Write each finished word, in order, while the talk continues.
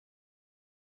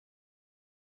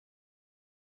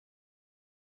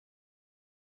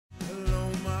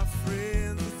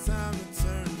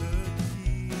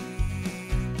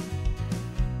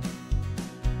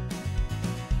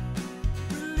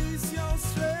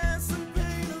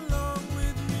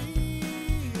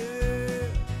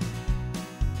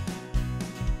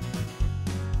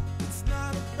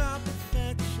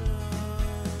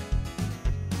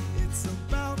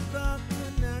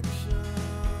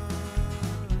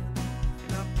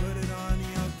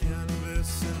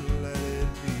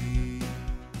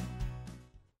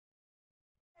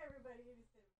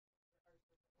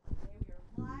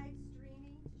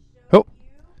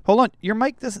Hold on. Your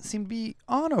mic doesn't seem to be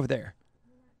on over there.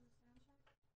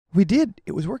 We did.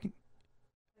 It was working.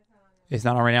 It's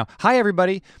not on right now. Hi,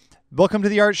 everybody. Welcome to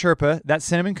the Art Sherpa. That's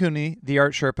Cinnamon Cooney, the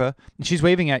Art Sherpa. And she's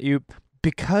waving at you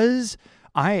because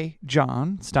I,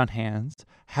 John Stunhands,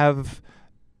 have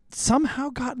somehow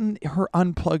gotten her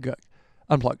unplugged.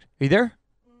 Are you there?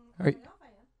 You...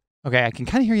 Okay, I can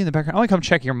kind of hear you in the background. I want to come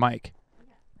check your mic.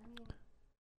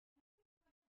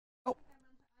 Oh.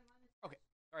 Okay.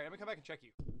 All right, I'm going to come back and check you.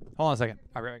 Hold on a second.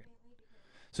 I'll be right back.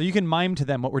 So you can mime to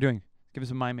them what we're doing. Give us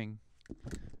some miming.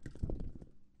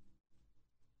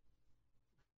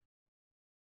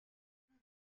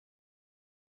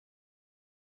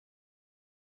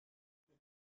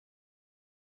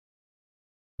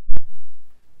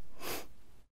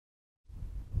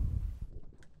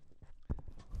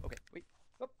 Okay, wait.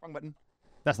 Oh, wrong button.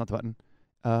 That's not the button.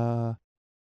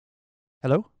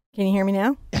 Hello? Can you hear me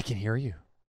now? I can hear you.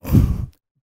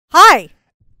 Hi,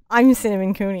 I'm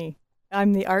Cinnamon Cooney.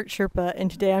 I'm the Art Sherpa,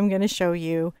 and today I'm going to show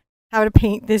you how to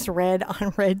paint this red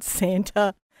on red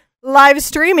Santa live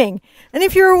streaming. And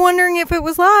if you were wondering if it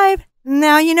was live,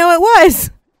 now you know it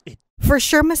was. For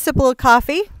Sherma Sipple of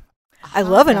Coffee. I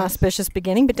love an auspicious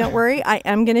beginning, but don't worry. I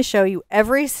am going to show you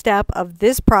every step of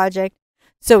this project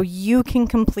so you can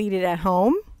complete it at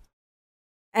home.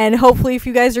 And hopefully if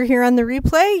you guys are here on the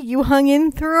replay, you hung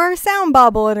in through our sound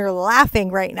bubble and are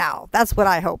laughing right now. That's what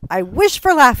I hope. I wish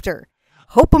for laughter.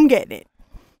 Hope I'm getting it.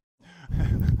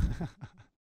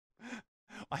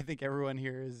 I think everyone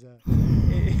here is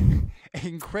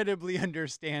incredibly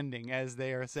understanding as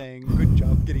they are saying, good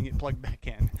job getting it plugged back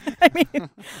in. I mean,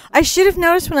 I should have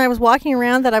noticed when I was walking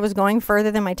around that I was going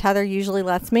further than my tether usually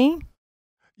lets me.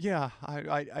 Yeah,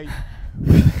 I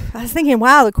was thinking,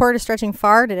 wow, the cord is stretching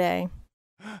far today.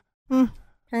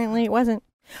 Apparently it wasn't.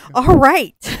 All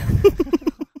right.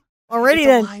 Alrighty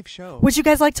then. Live show. Would you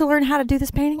guys like to learn how to do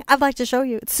this painting? I'd like to show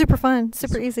you. It's super fun,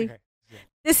 super easy. Okay. Yeah.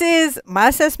 This is, my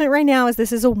assessment right now is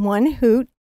this is a 1 hoot.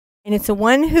 And it's a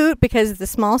 1 hoot because of the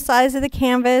small size of the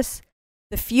canvas,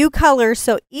 the few colors.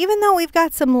 So even though we've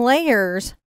got some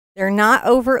layers, they're not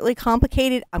overtly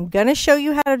complicated. I'm going to show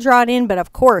you how to draw it in. But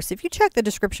of course, if you check the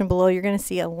description below, you're going to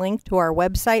see a link to our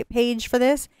website page for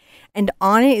this. And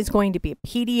on it is going to be a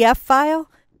PDF file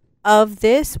of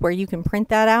this where you can print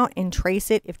that out and trace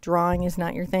it. If drawing is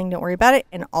not your thing, don't worry about it.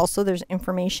 And also there's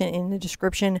information in the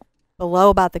description below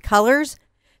about the colors.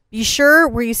 Be sure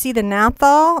where you see the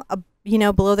naphthol,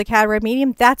 below the cad red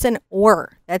medium, that's an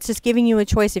or. That's just giving you a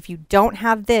choice. If you don't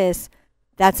have this,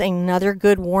 that's another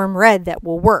good warm red that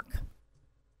will work.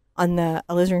 On the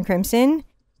alizarin crimson,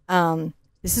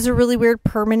 this is a really weird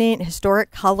permanent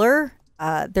historic color.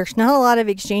 There's not a lot of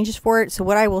exchanges for it. So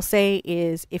what I will say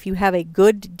is if you have a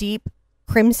good deep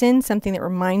crimson, something that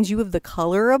reminds you of the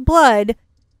color of blood,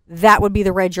 that would be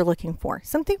the red you're looking for.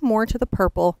 Something more to the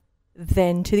purple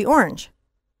than to the orange.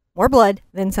 More blood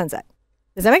than sunset.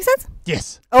 Does that make sense?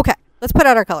 Yes. Okay. Let's put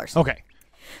out our colors. Okay.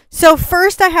 So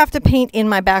first I have to paint in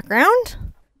my background.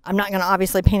 I'm not going to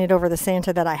obviously paint it over the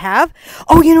Santa that I have.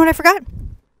 Oh, you know what I forgot?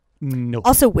 No.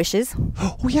 Also wishes.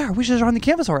 Oh, yeah. Our wishes are on the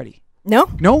canvas already.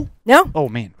 No? No? No. Oh,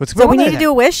 man. What's going on? So we need to do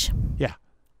a wish. Yeah.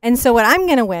 And so what I'm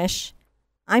going to wish,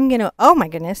 oh my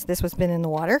goodness, this was been in the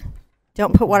water.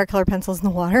 Don't put watercolor pencils in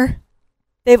the water.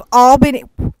 They've all been.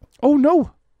 Oh,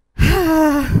 no.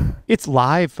 It's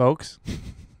live, folks.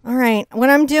 All right.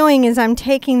 What I'm doing is I'm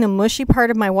taking the mushy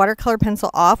part of my watercolor pencil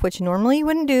off, which normally you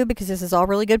wouldn't do because this is all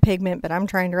really good pigment, but I'm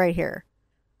trying to right here.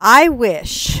 I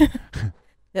wish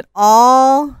that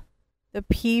all the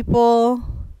people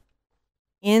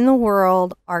in the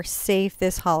world are safe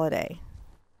this holiday.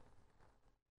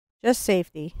 Just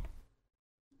safety.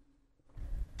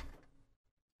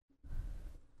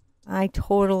 I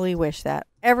totally wish that.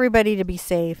 Everybody to be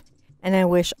safe. And I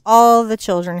wish all the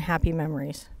children happy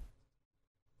memories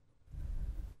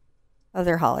of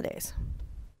their holidays.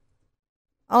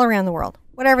 All around the world.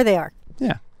 Whatever they are.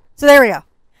 Yeah. So there we go.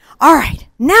 All right.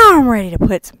 Now I'm ready to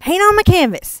put some paint on my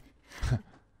canvas.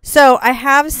 So I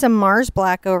have some Mars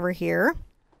Black over here.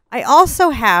 I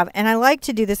also have, and I like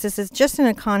to do this, this is just an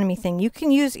economy thing. You can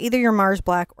use either your Mars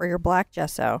Black or your black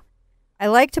gesso. I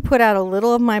like to put out a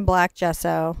little of my black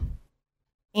gesso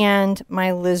and my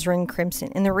alizarin crimson.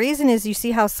 And the reason is you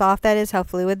see how soft that is, how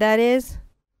fluid that is?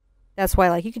 That's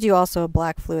why you could do also a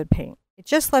black fluid paint. It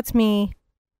just lets me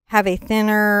have a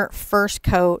thinner first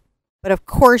coat, but of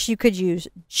course you could use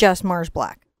just Mars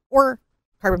Black or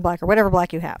carbon black or whatever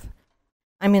black you have.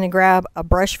 I'm going to grab a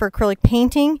brush for acrylic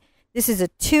painting. This is a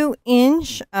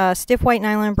 2-inch stiff white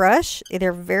nylon brush.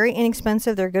 They're very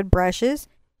inexpensive. They're good brushes.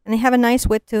 And they have a nice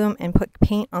width to them and put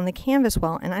paint on the canvas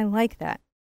well. And I like that.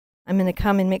 I'm going to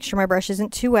come and make sure my brush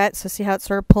isn't too wet. So see how it's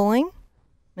sort of pulling?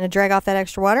 I'm going to drag off that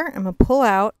extra water. I'm going to pull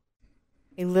out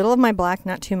a little of my black,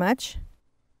 not too much,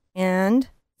 and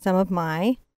some of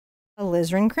my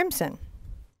alizarin crimson.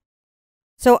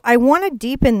 So I want to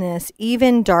deepen this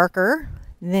even darker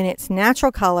than its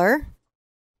natural color.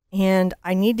 And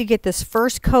I need to get this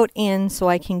first coat in so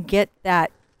I can get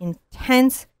that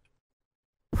intense,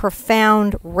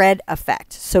 profound red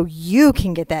effect. So you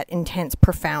can get that intense,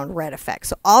 profound red effect.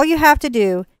 So all you have to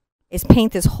do is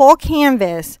paint this whole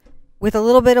canvas with a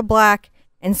little bit of black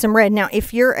and some red. Now,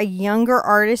 if you're a younger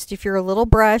artist, if you're a little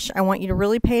brush, I want you to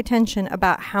really pay attention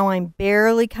about how I'm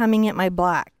barely coming at my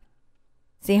black.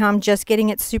 See how I'm just getting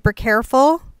it super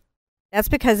careful? That's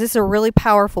because this is a really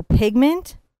powerful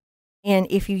pigment. And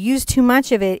if you use too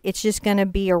much of it, it's just going to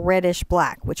be a reddish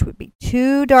black, which would be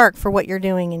too dark for what you're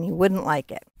doing and you wouldn't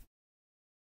like it.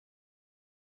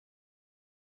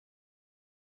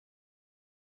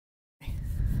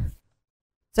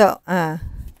 So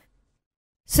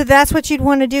that's what you'd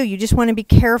want to do. You just want to be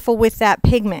careful with that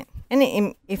pigment.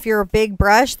 And if you're a big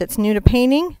brush that's new to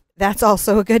painting, that's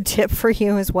also a good tip for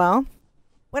you as well.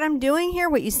 What I'm doing here,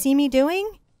 what you see me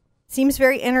doing, seems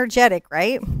very energetic,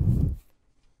 right?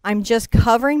 I'm just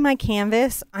covering my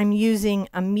canvas. I'm using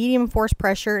a medium force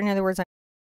pressure. In other words, I'm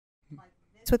like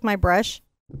this with my brush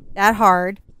that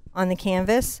hard on the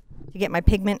canvas to get my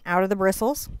pigment out of the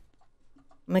bristles.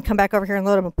 I'm going to come back over here and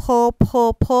load them. Pull,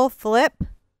 pull, pull, flip.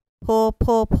 Pull,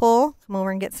 pull, pull. Come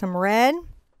over and get some red.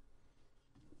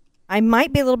 I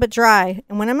might be a little bit dry.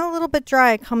 And when I'm a little bit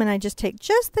dry, I come and I just take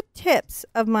just the tips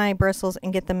of my bristles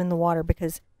and get them in the water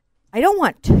because I don't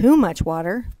want too much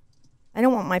water. I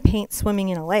don't want my paint swimming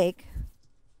in a lake.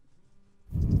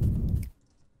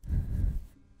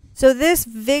 So this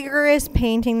vigorous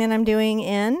painting that I'm doing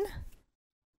in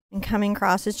and coming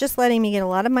across is just letting me get a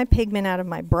lot of my pigment out of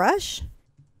my brush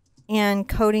and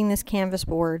coating this canvas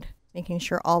board, making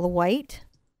sure all the white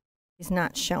is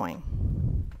not showing.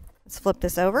 Let's flip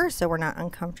this over so we're not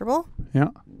uncomfortable. Yeah.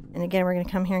 And again, we're going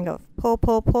to come here and go pull,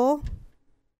 pull, pull,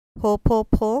 pull, pull,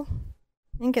 pull,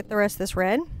 and get the rest of this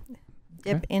red.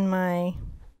 Dip in my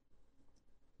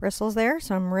bristles there,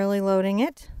 so I'm really loading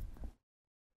it.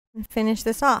 And finish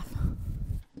this off.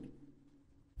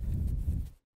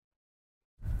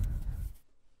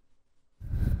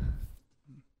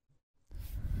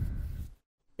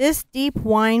 This deep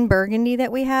wine burgundy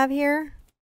that we have here,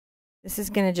 this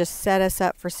is going to just set us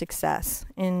up for success.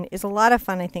 And is a lot of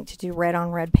fun, I think, to do red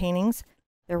on red paintings.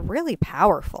 They're really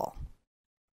powerful.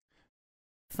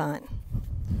 Fun.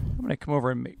 I'm going to come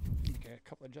over and make a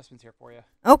couple adjustments here for you.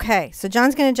 Okay, so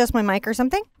John's going to adjust my mic or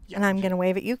something, Yeah, and I'm going to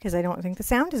wave at you because I don't think the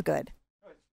sound is good.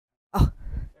 Oh.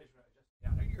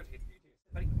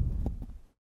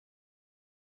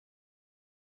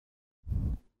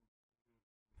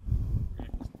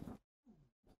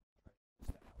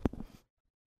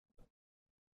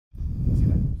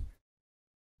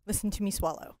 Listen to me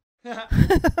swallow.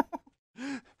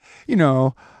 You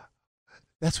know,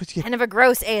 that's what you get. Kind of a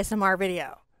gross ASMR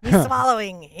video. Me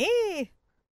swallowing.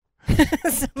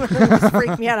 Some of them just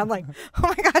freak me out. I'm like,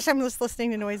 oh my gosh, I'm just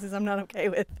listening to noises I'm not okay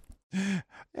with.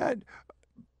 Yeah,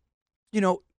 you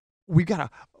know, we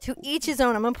got To each his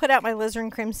own. I'm going to put out my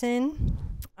alizarin crimson.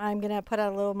 I'm going to put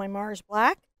out a little of my Mars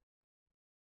black.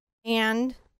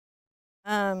 And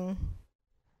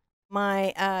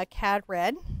my cad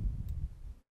red.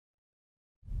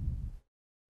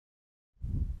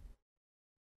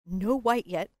 No white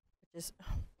yet.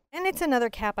 And it's another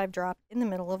cap I've dropped in the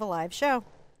middle of a live show.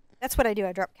 That's what I do.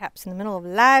 I drop caps in the middle of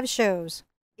live shows.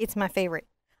 It's my favorite.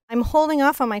 I'm holding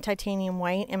off on my titanium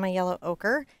white and my yellow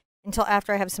ochre until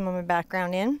after I have some of my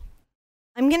background in.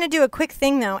 I'm going to do a quick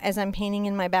thing, though, as I'm painting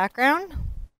in my background. I'm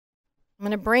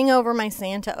going to bring over my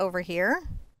Santa over here.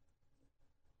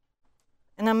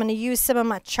 And I'm going to use some of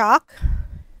my chalk.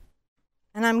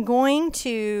 And I'm going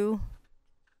to...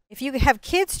 If you have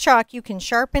kids' chalk, you can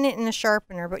sharpen it in a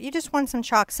sharpener, but you just want some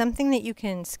chalk, something that you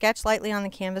can sketch lightly on the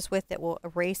canvas with that will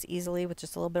erase easily with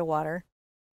just a little bit of water.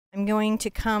 I'm going to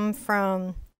come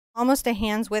from almost a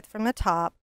hand's width from the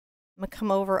top. I'm going to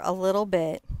come over a little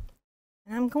bit,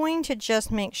 and I'm going to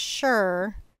just make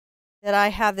sure that I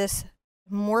have this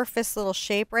amorphous little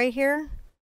shape right here.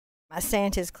 My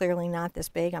Santa is clearly not this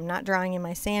big. I'm not drawing in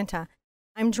my Santa.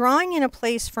 I'm drawing in a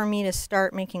place for me to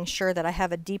start making sure that I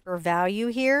have a deeper value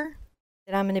here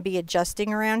that I'm going to be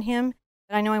adjusting around him.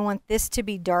 But I know I want this to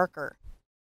be darker.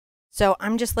 So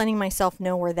I'm just letting myself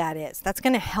know where that is. That's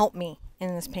going to help me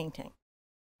in this painting.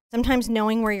 Sometimes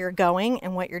knowing where you're going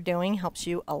and what you're doing helps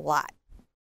you a lot.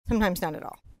 Sometimes not at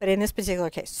all. But in this particular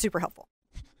case, super helpful.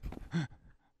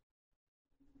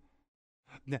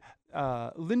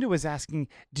 Linda was asking,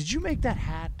 did you make that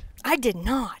hat? I did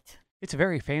not. It's a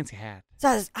very fancy hat.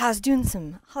 So I was doing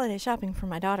some holiday shopping for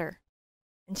my daughter,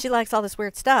 and she likes all this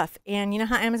weird stuff. And you know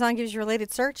how Amazon gives you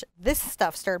related search? This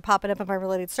stuff started popping up in my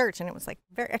related search, and it was like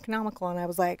very economical. And I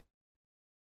was like,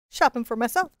 shopping for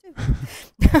myself too.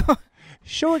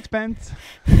 Show expense.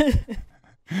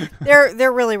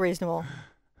 They're really reasonable,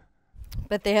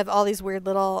 but they have all these weird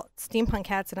little steampunk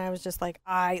hats, and I was just like,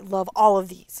 I love all of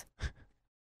these.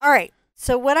 All right,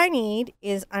 so what I need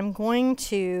is I'm going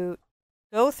to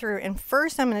go through, and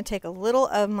first I'm going to take a little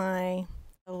of my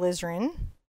alizarin,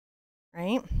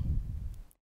 right?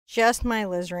 Just my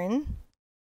alizarin.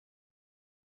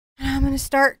 And I'm going to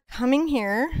start coming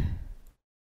here,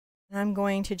 and I'm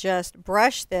going to just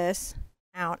brush this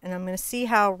out, and I'm going to see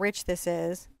how rich this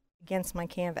is against my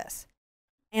canvas.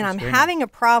 And I'm having a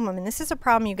problem, and this is a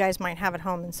problem you guys might have at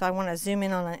home, and so I want to zoom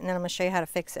in on it, and then I'm going to show you how to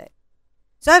fix it.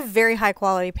 So I have very high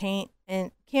quality paint,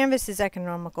 and canvas is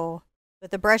economical,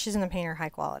 but the brushes and the paint are high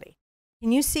quality.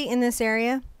 Can you see in this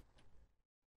area?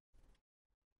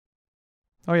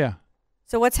 Oh, yeah.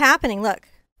 So what's happening? Look,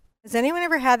 has anyone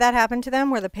ever had that happen to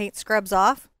them where the paint scrubs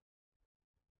off?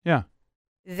 Yeah.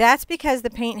 That's because the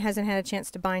paint hasn't had a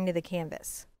chance to bind to the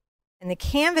canvas. And the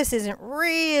canvas isn't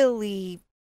really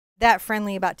that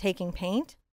friendly about taking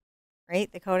paint,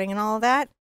 right? The coating and all of that.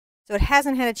 So it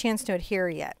hasn't had a chance to adhere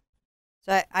yet.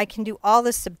 So I can do all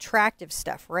this subtractive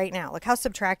stuff right now. Look how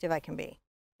subtractive I can be.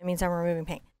 It means I'm removing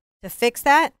paint. To fix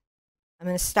that, I'm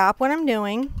going to stop what I'm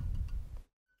doing.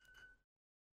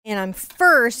 And I'm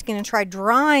first going to try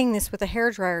drying this with a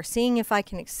hairdryer, seeing if I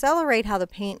can accelerate how the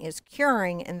paint is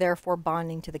curing and therefore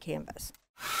bonding to the canvas.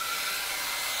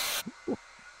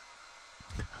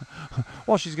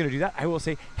 While she's going to do that, I will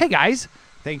say, hey guys,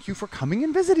 thank you for coming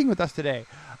and visiting with us today.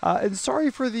 And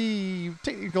sorry for the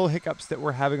technical hiccups that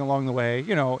we're having along the way.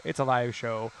 You know, it's a live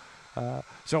show.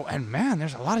 And man,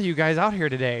 there's a lot of you guys out here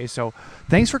today. So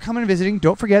thanks for coming and visiting.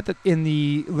 Don't forget that in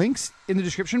the links in the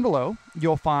description below,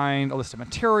 you'll find a list of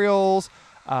materials,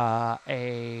 a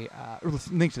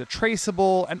link to the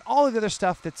traceable, and all of the other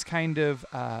stuff that's kind of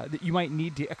that you might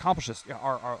need to accomplish this.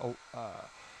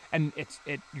 And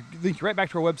it links you right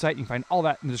back to our website. You can find all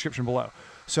that in the description below.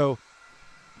 So,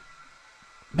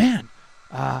 man,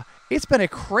 it's been a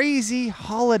crazy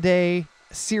holiday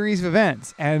series of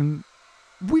events, and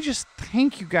we just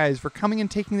thank you guys for coming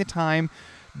and taking the time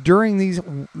during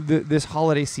this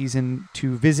holiday season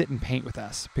to visit and paint with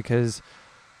us, because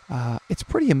it's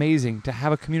pretty amazing to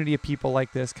have a community of people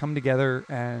like this come together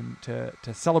and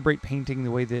to celebrate painting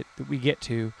the way that we get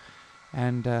to.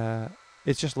 And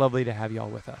it's just lovely to have you all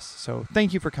with us. So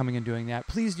thank you for coming and doing that.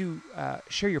 Please do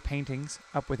share your paintings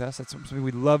up with us. That's something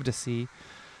we'd love to see.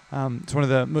 It's one of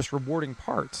the most rewarding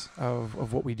parts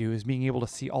of what we do, is being able to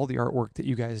see all the artwork that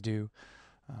you guys do.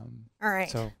 All right.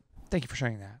 So thank you for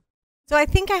sharing that. So I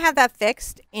think I have that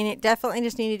fixed, and it definitely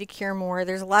just needed to cure more.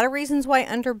 There's a lot of reasons why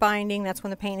underbinding, that's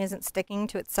when the paint isn't sticking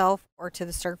to itself or to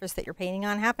the surface that you're painting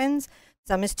on, happens.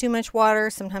 Some is too much water.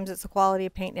 Sometimes it's the quality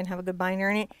of paint didn't have a good binder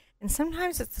in it. And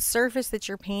sometimes it's the surface that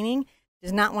you're painting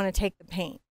does not want to take the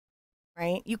paint,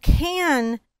 right? You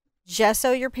can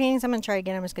gesso your paintings. I'm going to try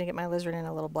again. I'm just going to get my alizarin in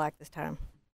a little black this time.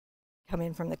 Come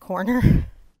in from the corner.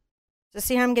 So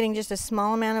see how I'm getting just a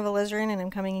small amount of alizarin, and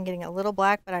I'm coming and getting a little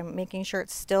black, but I'm making sure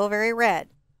it's still very red.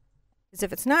 Because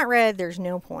if it's not red, there's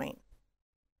no point.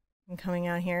 I'm coming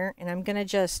out here, and I'm going to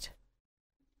just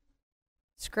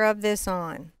scrub this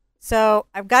on. So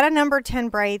I've got a number 10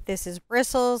 bright. This is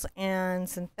bristles and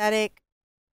synthetic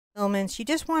filaments. You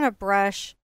just want a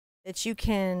brush that you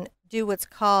can do what's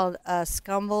called a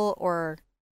scumble, or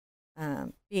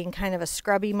being kind of a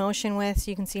scrubby motion with.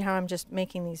 So you can see how I'm just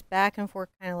making these back and forth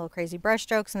kind of little crazy brush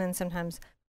strokes, and then sometimes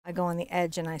I go on the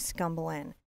edge and I scumble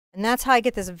in. And that's how I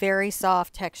get this very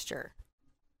soft texture.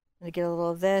 I'm going to get a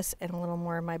little of this and a little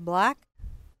more of my black.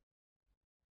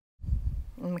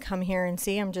 I'm going to come here and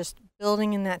see I'm just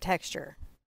building in that texture.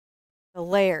 The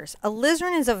layers.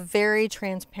 Alizarin is a very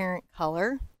transparent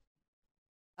color.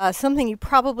 Something you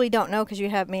probably don't know because you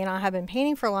may not have been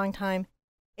painting for a long time.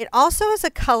 It also is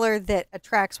a color that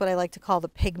attracts what I like to call the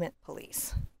pigment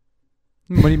police.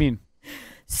 What do you mean?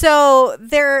 So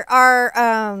there are,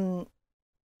 a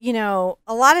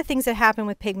lot of things that happen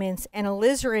with pigments, and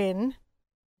alizarin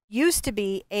used to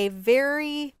be a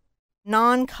very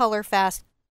non-color fast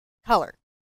color.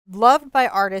 Loved by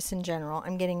artists in general.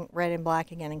 I'm getting red and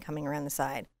black again and coming around the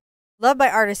side. Loved by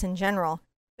artists in general,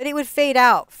 but it would fade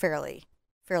out fairly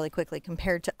quickly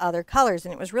compared to other colors,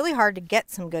 and it was really hard to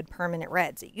get some good permanent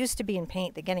reds. It used to be in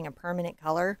paint that getting a permanent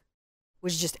color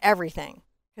was just everything,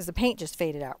 because the paint just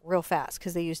faded out real fast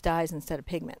because they used dyes instead of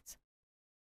pigments.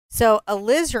 So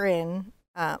alizarin,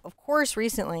 of course,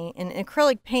 recently in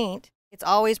acrylic paint, it's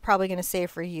always probably going to say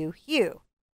for you, hue.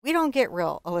 We don't get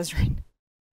real alizarin.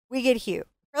 We get hue.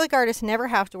 Acrylic artists never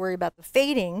have to worry about the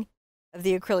fading of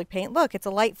the acrylic paint. Look, it's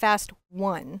a light fast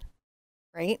 1,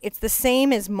 right? It's the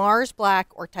same as Mars black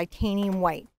or titanium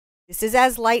white. This is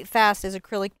as light fast as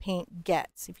acrylic paint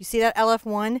gets. If you see that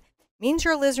LF1, it means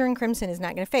your alizarin crimson is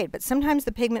not going to fade. But sometimes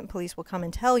the pigment police will come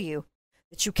and tell you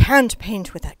that you can't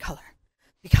paint with that color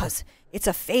because it's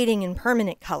a fading and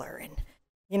permanent color. And,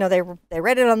 you know, they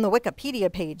read it on the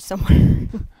Wikipedia page somewhere.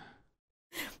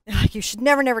 They're like, you should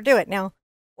never do it. Now,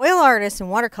 oil artists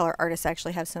and watercolor artists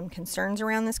actually have some concerns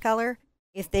around this color.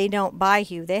 If they don't buy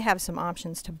hue, they have some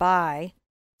options to buy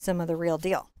some of the real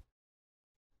deal.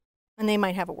 And they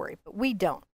might have a worry, but we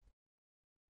don't.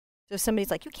 So if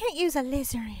somebody's like, you can't use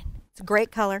alizarin. It's a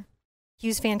great color.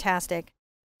 Hue's fantastic.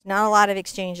 Not a lot of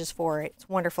exchanges for it. It's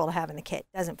wonderful to have in the kit.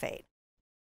 Doesn't fade.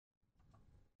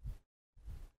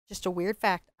 Just a weird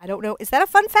fact. I don't know. Is that a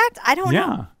fun fact? I don't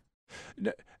know.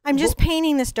 I'm just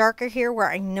painting this darker here where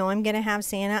I know I'm going to have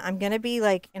Santa. I'm going to be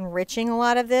like enriching a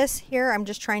lot of this here. I'm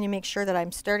just trying to make sure that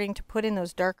I'm starting to put in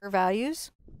those darker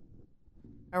values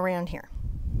around here.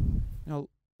 Now,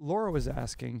 Laura was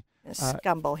asking. A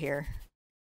scumble here.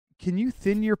 Can you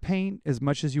thin your paint as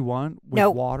much as you want with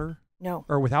water? No.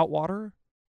 Or without water?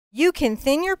 You can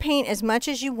thin your paint as much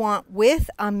as you want with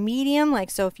a medium. Like,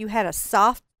 so if you had a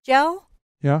soft gel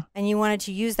and you wanted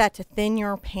to use that to thin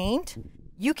your paint,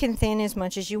 you can thin as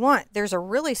much as you want. There's a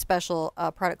really special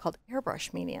product called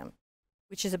airbrush medium,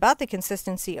 which is about the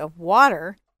consistency of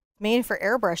water, made for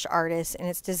airbrush artists, and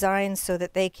it's designed so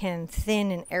that they can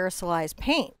thin and aerosolize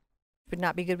paint. Would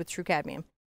not be good with true cadmium.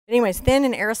 But anyways, thin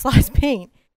and aerosolized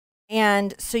paint.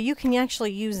 And so you can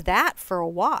actually use that for a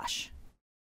wash.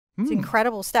 It's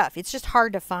incredible stuff. It's just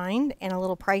hard to find and a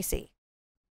little pricey.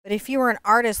 But if you were an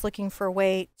artist looking for a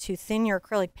way to thin your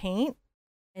acrylic paint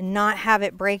and not have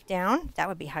it break down, that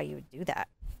would be how you would do that.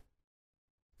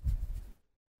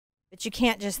 But you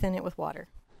can't just thin it with water.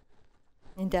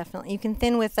 And definitely, you can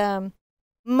thin with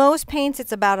most paints.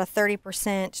 It's about a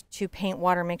 30% to paint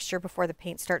water mixture before the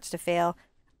paint starts to fail.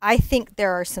 I think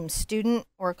there are some student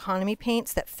or economy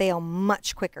paints that fail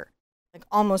much quicker, like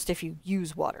almost if you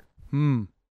use water.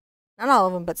 Not all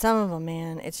of them, but some of them,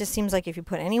 man. It just seems like if you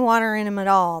put any water in them at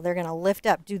all, they're going to lift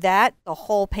up. Do that, the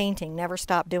whole painting. Never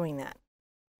stop doing that.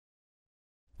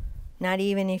 Not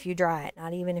even if you dry it.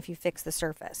 Not even if you fix the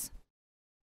surface.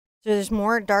 So there's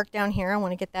more dark down here. I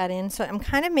want to get that in. So I'm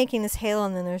kind of making this halo,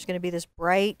 and then there's going to be this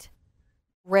bright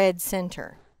red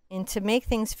center. And to make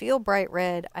things feel bright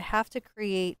red, I have to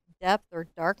create depth or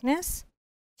darkness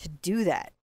to do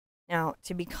that. Now,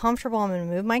 to be comfortable, I'm going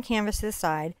to move my canvas to the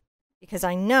side because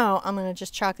I know I'm going to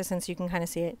just chalk this in so you can kind of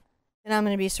see it. Then I'm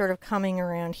going to be sort of coming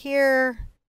around here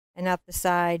and up the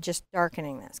side, just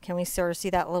darkening this. Can we sort of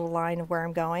see that little line of where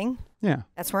I'm going? Yeah.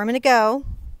 That's where I'm going to go.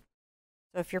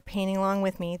 So if you're painting along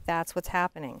with me, that's what's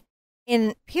happening.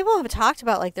 And people have talked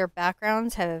about like their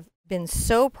backgrounds have been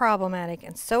so problematic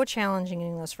and so challenging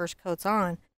getting those first coats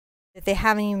on that they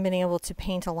haven't even been able to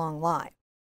paint along live.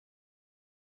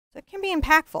 So it can be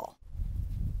impactful.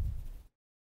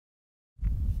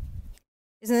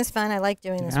 Isn't this fun? I like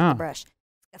doing this with the brush.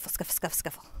 Scuffle, scuffle, scuffle,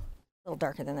 scuffle. A little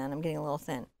darker than that. I'm getting a little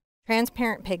thin.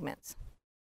 Transparent pigments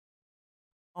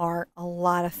are a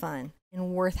lot of fun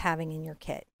and worth having in your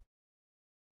kit.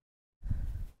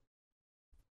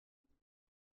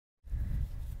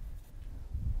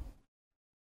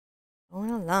 Going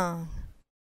along,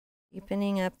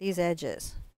 deepening up these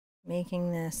edges,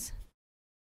 making this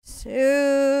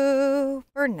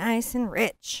super nice and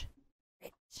rich.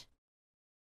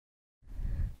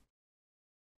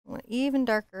 I want even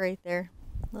darker right there.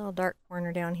 A little dark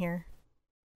corner down here.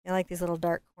 I like these little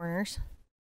dark corners.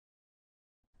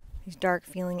 These dark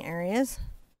feeling areas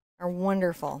are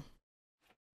wonderful.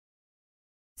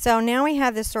 So now we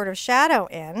have this sort of shadow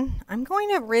in. I'm going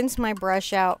to rinse my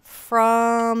brush out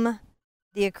from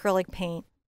the acrylic paint.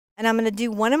 And I'm going to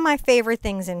do one of my favorite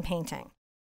things in painting.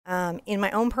 In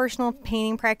my own personal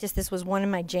painting practice, this was one of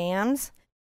my jams.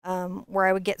 Where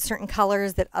I would get certain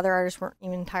colors that other artists weren't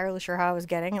even entirely sure how I was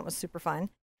getting. It was super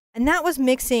fun. And that was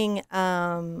mixing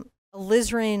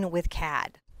alizarin with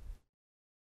cad.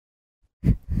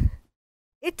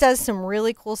 It does some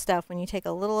really cool stuff when you take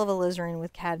a little of alizarin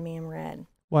with cadmium red.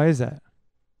 Why is that?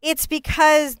 It's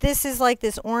because this is like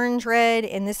this orange red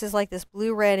and this is like this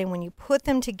blue red. And when you put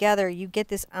them together, you get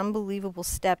this unbelievable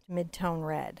stepped mid-tone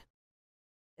red.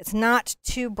 It's not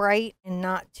too bright and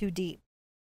not too deep.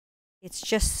 It's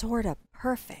just sort of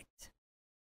perfect.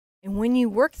 And when you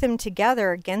work them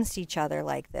together against each other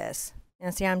like this,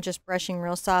 and see I'm just brushing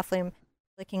real softly, I'm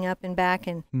flicking up and back,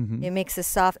 and it makes this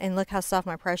soft, and look how soft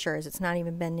my pressure is. It's not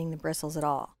even bending the bristles at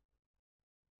all.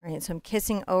 All right, so I'm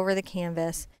kissing over the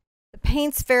canvas. The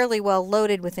paint's fairly well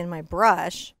loaded within my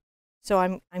brush, so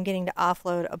I'm getting to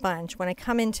offload a bunch. When I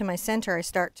come into my center, I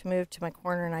start to move to my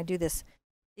corner, and I do this.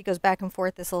 It goes back and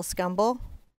forth, this little scumble.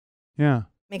 Yeah.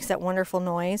 Makes that wonderful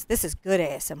noise. This is good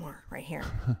ASMR right here.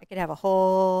 I could have a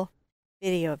whole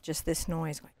video of just this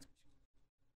noise going.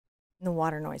 And the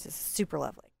water noise is super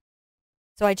lovely.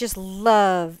 So I just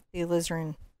love the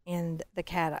alizarin and the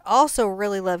cad. I also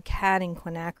really love cad and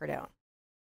quinacridone.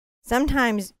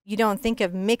 Sometimes you don't think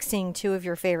of mixing two of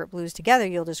your favorite blues together.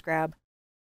 You'll just grab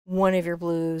one of your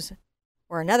blues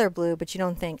or another blue, but you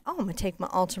don't think, oh, I'm going to take my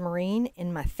ultramarine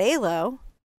and my phthalo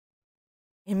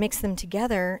and mix them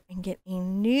together and get a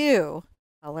new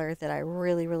color that I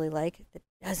really, really like that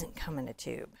doesn't come in a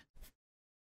tube.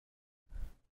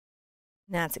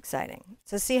 And that's exciting.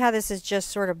 So see how this is just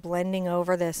sort of blending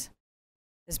over this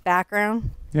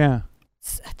background? Yeah.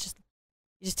 You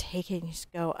just take it and you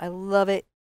just go. I love it.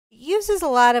 It uses a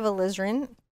lot of alizarin,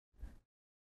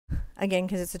 again,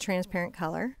 because it's a transparent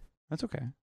color. That's okay.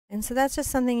 And so that's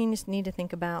just something you just need to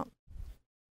think about.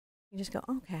 You just go,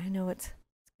 okay, I know it's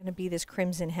going to be this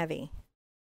crimson heavy.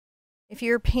 If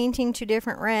you're painting two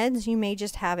different reds, you may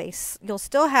just have you'll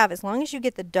still have, as long as you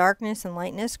get the darkness and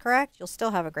lightness correct, you'll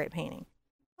still have a great painting.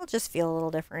 It'll just feel a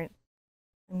little different.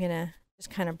 I'm going to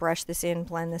just kind of brush this in,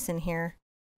 blend this in here.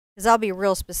 Because I'll be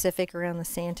real specific around the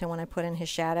Santa when I put in his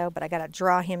shadow, but I got to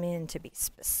draw him in to be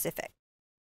specific.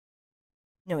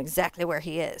 Know exactly where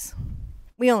he is.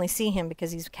 We only see him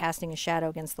because he's casting a shadow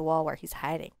against the wall where he's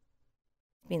hiding.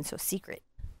 Being so secret.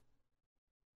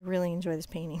 I really enjoy this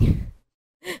painting.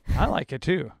 I like it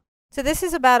too. So this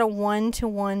is about a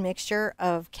 1-to-1 mixture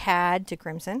of cad to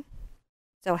crimson.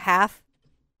 So half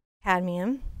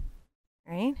cadmium,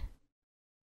 right?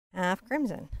 Half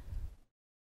crimson.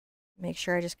 Make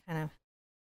sure I just kind of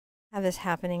have this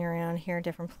happening around here,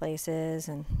 different places,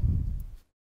 and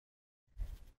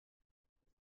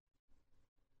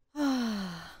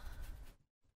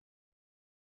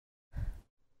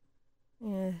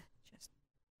yeah, just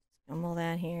scumble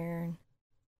that here and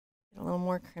get a little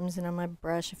more crimson on my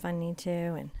brush if I need to,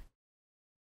 and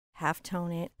half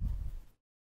tone it.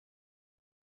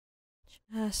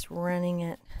 Just running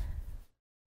it.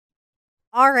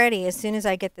 Already, as soon as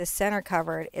I get this center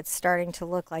covered, it's starting to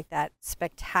look like that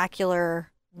spectacular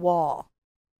wall,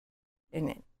 isn't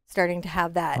it? Starting to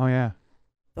have that. Oh, yeah.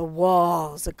 The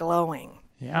walls are glowing.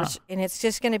 Yeah. And it's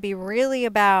just going to be really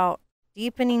about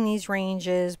deepening these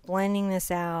ranges, blending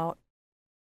this out.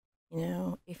 You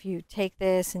know, if you take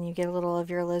this and you get a little of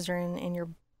your alizarin and your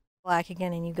black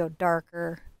again and you go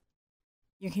darker,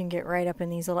 you can get right up in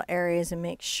these little areas and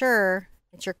make sure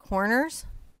that your corners,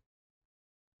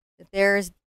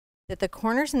 that the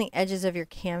corners and the edges of your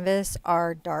canvas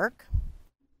are dark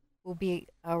will be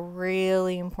a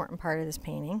really important part of this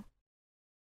painting.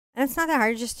 And it's not that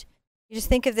hard. You just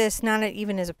think of this not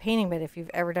even as a painting, but if you've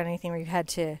ever done anything where you've had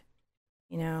to,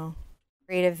 you know,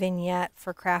 create a vignette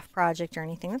for craft project or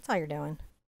anything, that's all you're doing.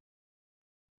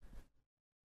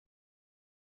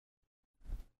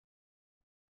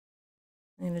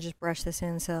 I'm going to just brush this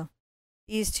in. So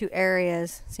these two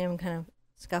areas, see, I'm kind of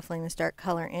scuffling this dark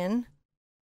color in.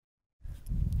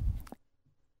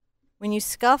 When you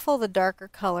scuffle the darker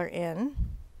color in,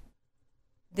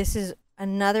 this is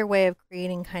another way of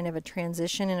creating kind of a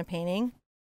transition in a painting.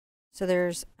 So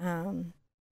there's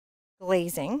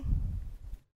glazing,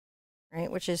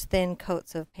 right, which is thin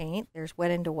coats of paint. There's wet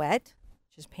into wet,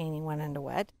 which is painting wet into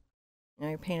wet. You know,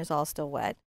 your paint is all still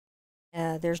wet.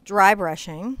 There's dry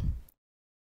brushing.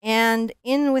 And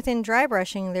within dry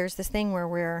brushing, there's this thing where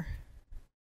we're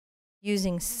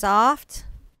using soft,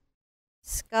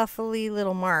 scuffly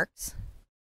little marks,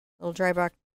 little dry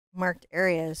marked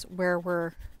areas where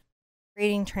we're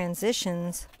creating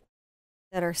transitions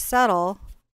that are subtle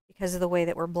because of the way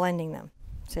that we're blending them,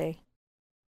 see?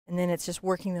 And then it's just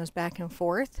working those back and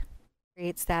forth,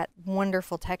 creates that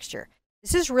wonderful texture.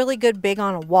 This is really good big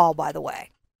on a wall, by the way.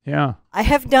 Yeah. I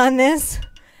have done this.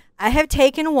 I have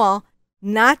taken a wall,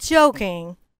 not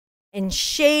joking, and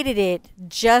shaded it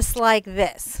just like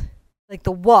this. Like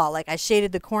the wall. Like I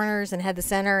shaded the corners and had the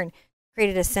center and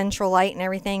created a central light and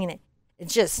everything. And it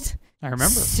just... I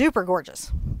remember. Super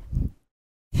gorgeous.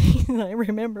 I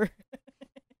remember.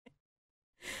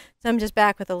 So I'm just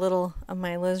back with a little of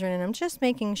my alizarin, and I'm just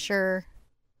making sure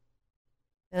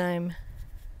that I'm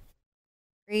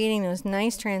creating those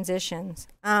nice transitions.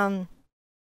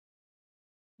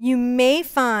 You may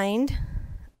find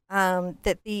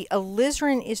that the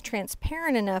alizarin is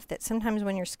transparent enough that sometimes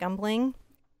when you're scumbling,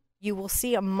 you will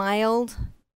see a mild,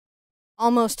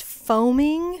 almost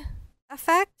foaming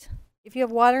effect if you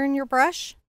have water in your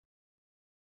brush.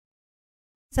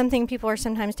 Something people are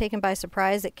sometimes taken by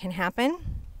surprise that can happen.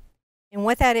 And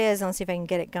what that is, let's see if I can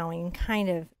get it going. You can kind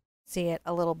of see it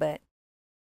a little bit.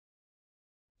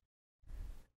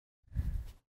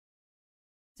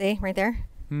 See, right there?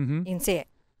 Mm-hmm. You can see it.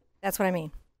 That's what I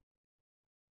mean.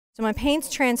 So my paint's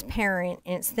transparent,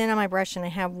 and it's thin on my brush, and I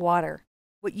have water.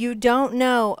 What you don't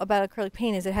know about acrylic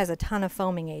paint is it has a ton of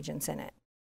foaming agents in it.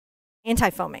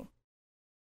 Anti-foaming.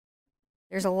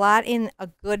 There's a lot in a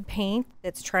good paint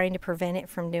that's trying to prevent it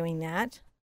from doing that.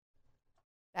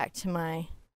 Back to my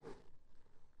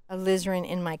alizarin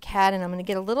in my cad, and I'm going to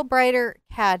get a little brighter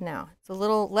cad now. It's a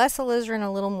little less alizarin, a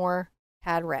little more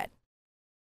cad red.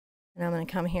 And I'm going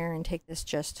to come here and take this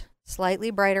just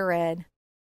slightly brighter red,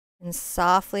 and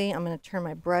softly I'm going to turn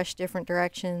my brush different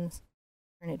directions,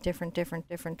 turn it different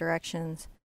directions,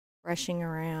 brushing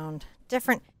around,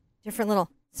 different little,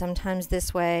 sometimes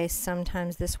this way,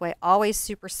 always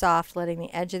super soft, letting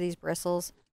the edge of these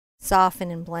bristles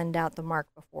soften and blend out the mark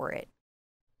before it.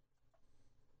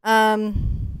 So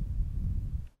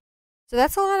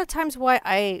that's a lot of times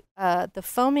why the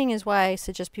foaming is why I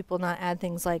suggest people not add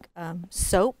things like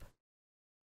soap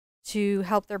to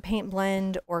help their paint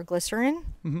blend, or glycerin,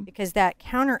 because that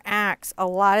counteracts a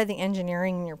lot of the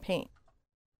engineering in your paint.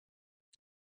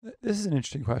 This is an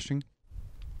interesting question.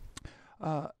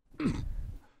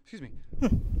 Excuse me.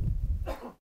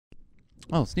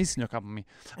 Oh, sneeze snuck up on me.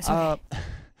 Okay.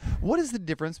 What is the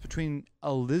difference between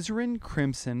alizarin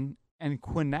crimson and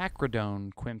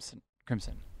quinacridone crimson?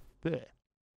 Blech.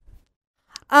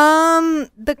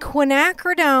 The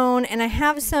quinacridone, and I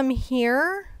have some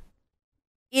here,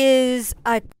 is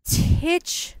a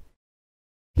titch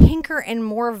pinker and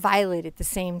more violet at the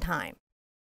same time.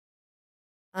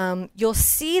 You'll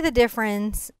see the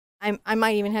difference. I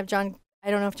might even have John,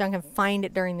 I don't know if John can find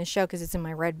it during the show because it's in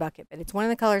my red bucket, but it's one of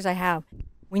the colors I have.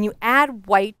 When you add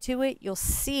white to it, you'll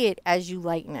see it as you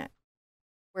lighten it,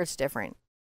 where it's different.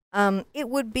 It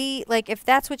would be like, if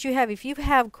that's what you have, if you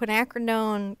have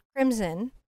quinacridone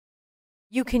crimson,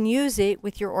 you can use it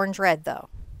with your orange red though.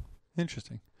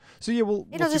 Interesting. So yeah,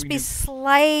 it'll just be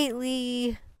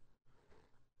slightly,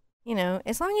 you know,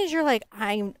 as long as you're like,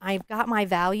 I've got my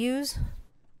values,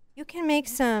 you can make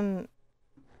some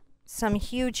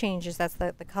hue changes. That's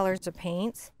the colors of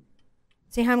paints.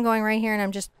 See how I'm going right here, and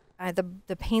I'm just,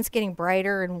 the paint's getting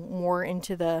brighter and more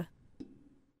into the.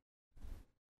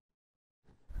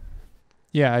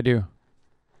 Yeah, I do.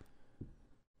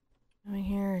 Right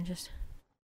here and just.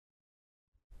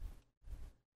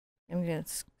 I'm going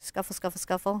to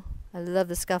scuffle. I love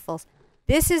the scuffles.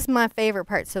 This is my favorite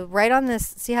part. So right on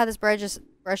this, see how this brush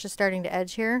is starting to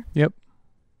edge here? Yep.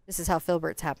 This is how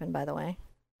filberts happen, by the way.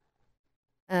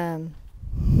 And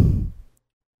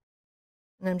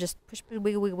I'm just push,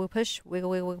 wiggle, push,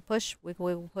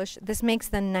 wiggle, push. This makes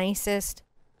the nicest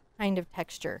kind of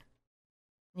texture.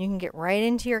 You can get right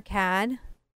into your cad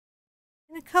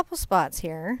in a couple spots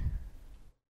here.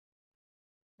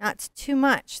 Not too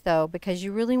much, though, because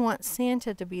you really want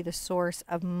Santa to be the source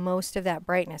of most of that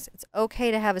brightness. It's okay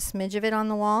to have a smidge of it on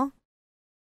the wall,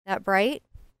 that bright.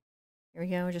 Here we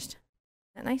go, just,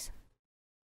 that nice?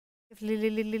 Little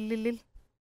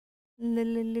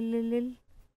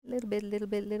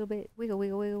bit.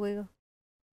 Wiggle.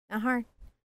 Not hard.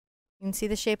 You can see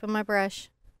the shape of my brush.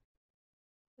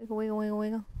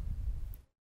 Wiggle.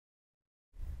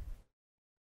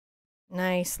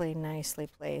 Nicely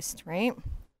placed, right?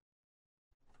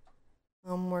 A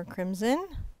little more crimson,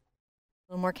 a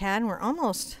little more cad, and we're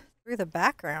almost through the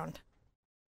background.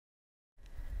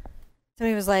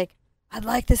 Somebody was like, I'd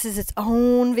like this as its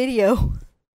own video.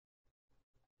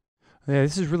 Yeah,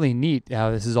 this is really neat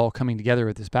how this is all coming together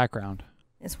with this background.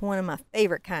 It's one of my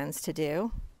favorite kinds to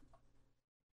do.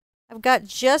 I've got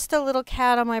just a little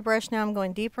cad on my brush now. I'm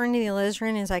going deeper into the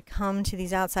alizarin as I come to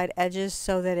these outside edges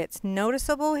so that it's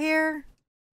noticeable here,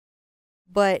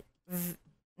 but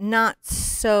not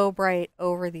so bright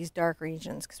over these dark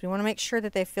regions, because we want to make sure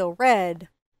that they feel red,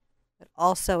 but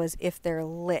also as if they're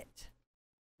lit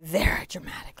very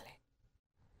dramatically.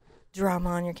 Drama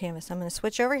on your canvas. I'm going to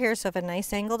switch over here, so if a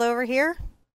nice angled over here,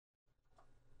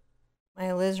 my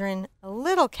alizarin, a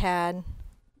little cad.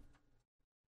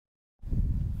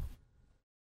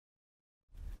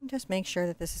 Just make sure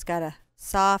that this has got a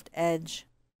soft edge.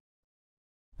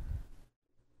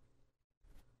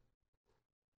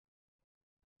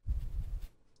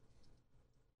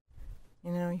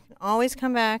 You know, you can always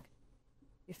come back.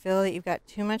 You feel that you've got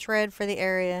too much red for the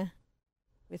area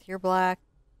with your black.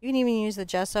 You can even use the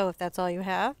gesso if that's all you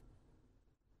have.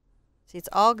 See, it's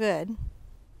all good.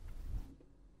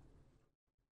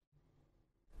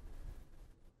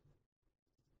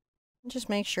 Just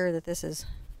make sure that this is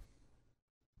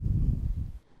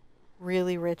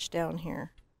really rich down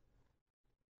here.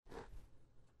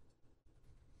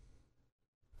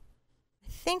 I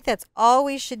think that's all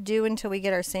we should do until we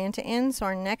get our Santa in. So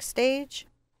our next stage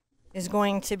is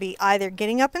going to be either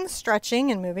getting up and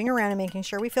stretching and moving around and making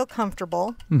sure we feel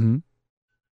comfortable. Mm-hmm.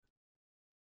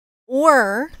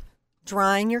 Or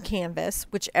drying your canvas,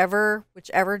 whichever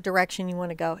direction you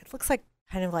want to go. It looks like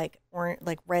kind of like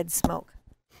red smoke.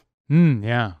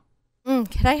 Yeah.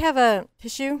 Could I have a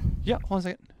tissue? Yeah, hold on a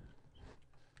second.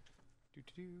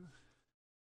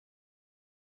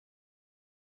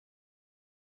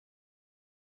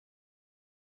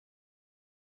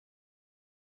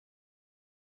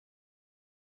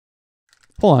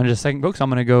 Hold on just a second, folks. I'm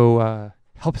going to go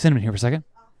help Cinnamon here for a second.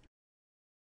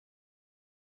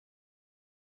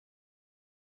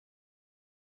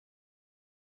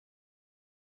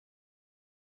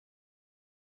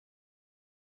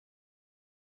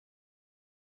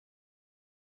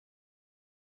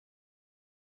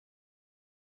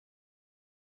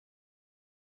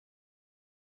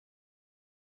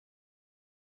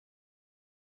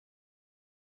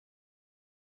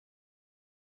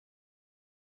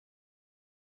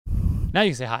 Now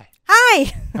you can say hi.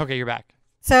 Hi! Okay, you're back.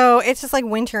 So it's just like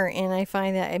winter, and I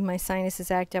find that my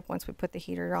sinuses act up once we put the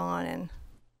heater on, and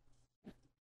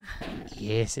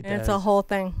yes, it does. It's a whole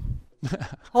thing.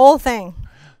 Whole thing.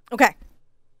 Okay.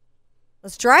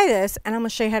 Let's dry this, and I'm going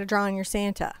to show you how to draw on your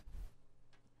Santa.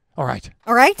 All right.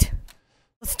 All right?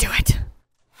 Let's do it.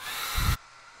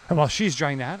 And while she's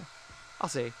drying that, I'll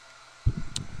say,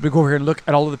 we go over here and look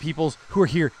at all of the peoples who are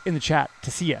here in the chat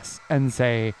to see us and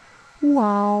say,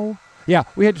 wow. Yeah,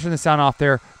 we had to turn the sound off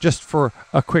there just for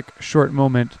a quick, short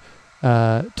moment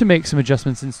to make some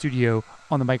adjustments in studio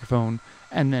on the microphone.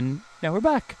 And then now we're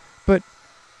back. But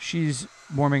she's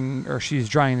she's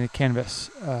drying the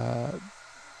canvas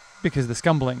because of the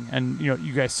scumbling. And,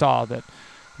 you guys saw that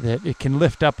it can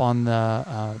lift up on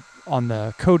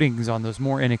the coatings on those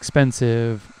more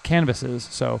inexpensive canvases.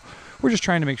 So we're just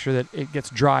trying to make sure that it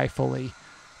gets dry fully.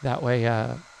 That way,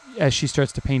 as she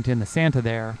starts to paint in the Santa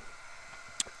there,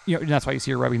 that's why you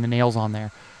see her rubbing the nails on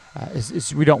there.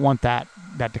 We don't want that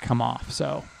to come off.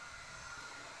 So,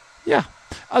 yeah.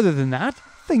 Other than that,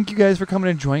 thank you guys for coming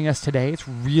and joining us today. It's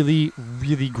really,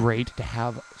 really great to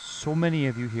have so many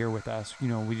of you here with us.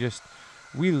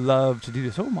 We love to do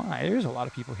this. Oh my, there's a lot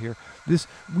of people here. It's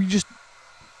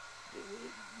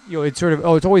sort of,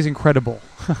 it's always incredible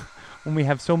when we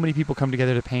have so many people come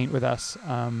together to paint with us.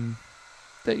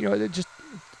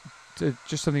 It's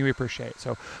just something we appreciate.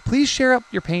 So please share up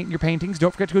your paintings. Don't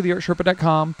forget to go to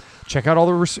TheArtSherpa.com. Check out all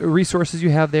the resources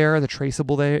you have there. The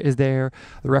traceable there is there.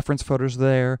 The reference photos are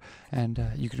there.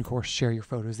 And you can, of course, share your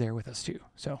photos there with us, too.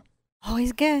 So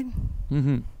always good.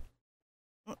 Mm-hmm.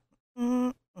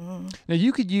 Now,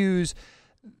 you could use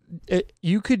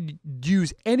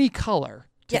any color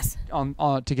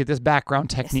to get this background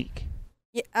technique.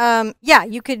 Yes. Yeah,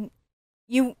 you could.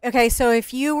 Okay, so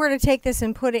if you were to take this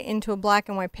and put it into a black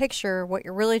and white picture, what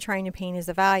you're really trying to paint is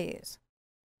the values.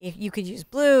 If you could use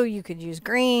blue, you could use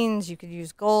greens, you could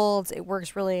use golds. It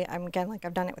works really, again, like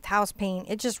I've done it with house paint.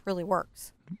 It just really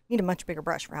works. You need a much bigger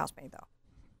brush for house paint,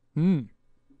 though.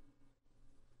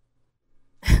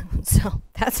 So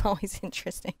that's always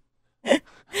interesting.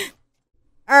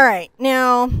 All right,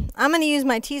 now I'm going to use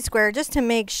my T-square just to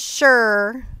make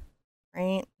sure,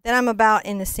 right, that I'm about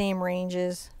in the same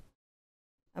ranges.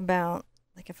 About,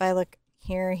 like if I look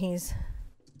here,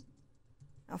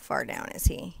 how far down is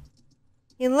he?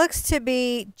 He looks to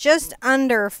be just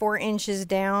under 4 inches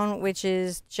down, which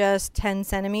is just 10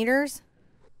 centimeters.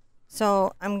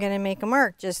 So I'm going to make a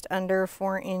mark just under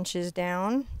 4 inches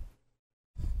down.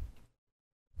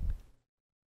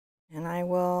 And I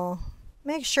will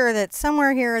make sure that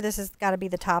somewhere here, this has got to be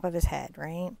the top of his head,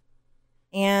 right?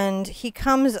 And he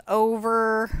comes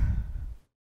over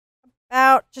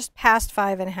about just past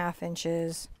 5.5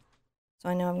 inches. So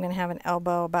I know I'm going to have an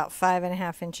elbow about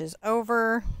 5.5 inches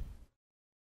over.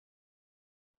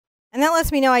 And that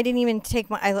lets me know I didn't even take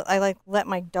my, I let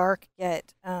my dark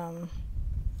get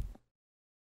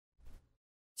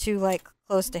too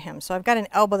close to him. So I've got an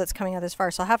elbow that's coming out this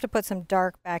far. So I'll have to put some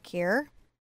dark back here.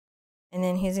 And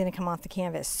then he's going to come off the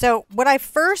canvas. So what I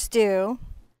first do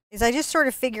is I just sort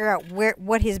of figure out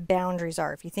what his boundaries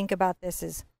are. If you think about this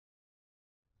as,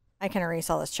 I can erase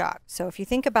all this chalk. So if you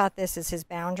think about this as his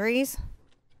boundaries,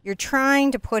 you're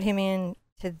trying to put him in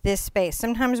to this space.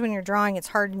 Sometimes when you're drawing, it's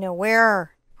hard to know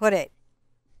where to put it.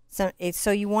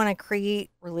 So you want to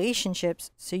create relationships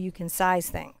so you can size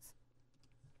things.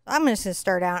 So I'm just going to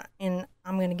start out and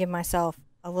I'm going to give myself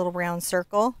a little round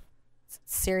circle.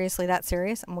 seriously that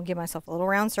serious. I'm going to give myself a little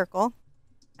round circle.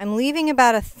 I'm leaving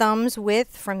about a thumb's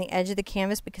width from the edge of the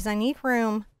canvas because I need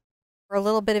room for a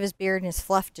little bit of his beard and his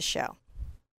fluff to show.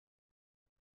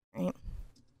 Right?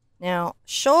 Now,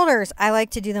 shoulders, I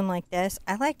like to do them like this.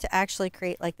 I like to actually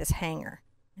create like this hanger.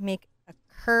 Make a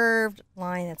curved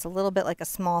line that's a little bit like a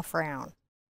small frown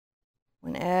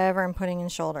whenever I'm putting in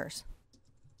shoulders.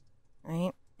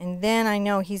 Right? And then I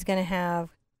know he's going to have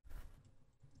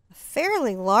a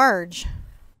fairly large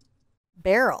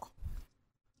barrel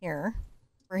here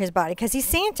for his body because he's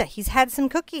Santa. He's had some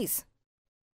cookies.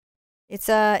 It's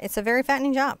a very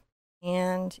fattening job.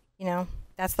 And, you know,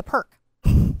 that's the perk.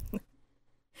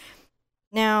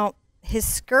 Now, his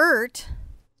skirt,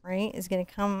 right, is going to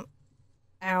come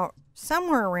out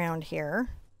somewhere around here.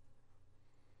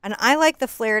 And I like the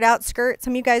flared out skirt.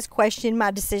 Some of you guys question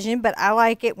my decision, but I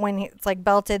like it when it's like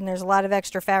belted and there's a lot of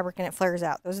extra fabric and it flares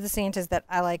out. Those are the Santas that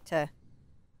I like to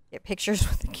get pictures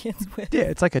with the kids with. Yeah,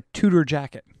 it's like a Tudor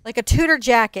jacket. Like a Tudor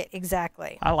jacket,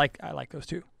 exactly. I like those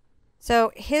too.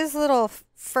 So his little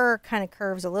fur kind of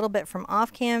curves a little bit from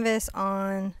off canvas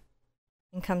on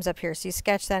and comes up here. So you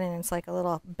sketch that and it's like a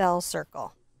little bell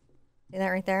circle. See that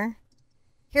right there?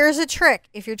 Here's a trick.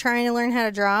 If you're trying to learn how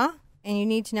to draw and you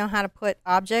need to know how to put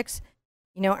objects,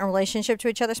 you know, in relationship to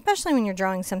each other, especially when you're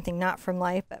drawing something not from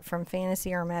life, but from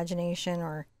fantasy or imagination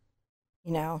or,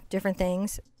 you know, different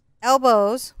things.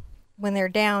 Elbows, when they're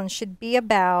down, should be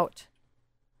about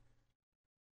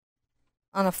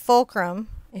on a fulcrum.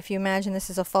 If you imagine this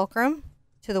is a fulcrum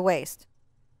to the waist.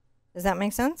 Does that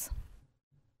make sense?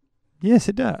 Yes,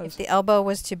 it does. If the elbow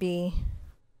was to be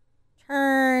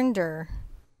turned or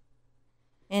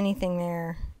anything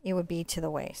there, it would be to the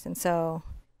waist. And so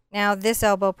now this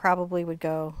elbow probably would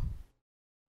go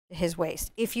to his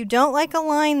waist. If you don't like a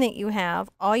line that you have,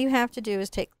 all you have to do is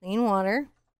take clean water.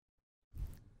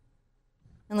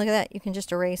 And look at that. You can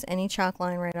just erase any chalk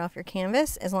line right off your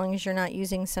canvas as long as you're not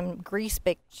using some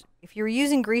grease-based. If you were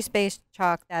using grease-based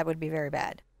chalk, that would be very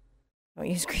bad. Don't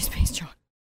use grease-based chalk.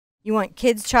 You want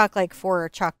kids' chalk like for a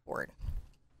chalkboard.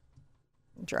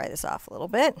 Dry this off a little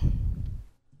bit.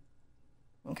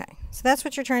 Okay, so that's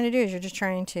what you're trying to do, is you're just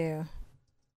trying to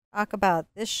talk about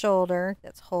this shoulder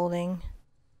that's holding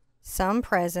some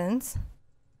presence.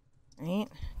 Right,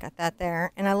 got that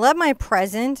there. And I love my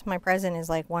present. My present is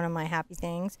like one of my happy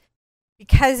things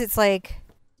because it's like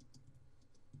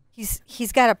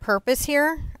he's got a purpose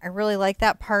here. I really like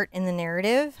that part in the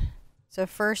narrative. So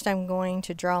first I'm going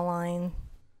to draw a line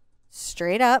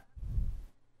straight up,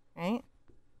 right?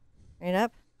 Straight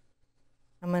up.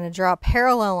 I'm going to draw a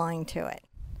parallel line to it,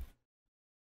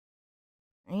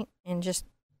 right? And just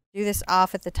do this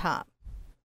off at the top.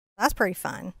 That's pretty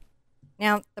fun.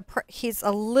 Now, he's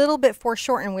a little bit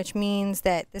foreshortened, which means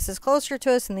that this is closer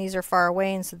to us and these are far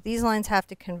away, and so these lines have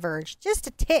to converge just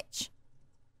a titch.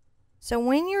 So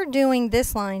when you're doing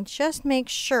this line, just make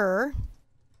sure,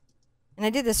 and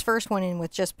I did this first one in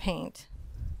with just paint,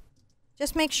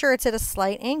 just make sure it's at a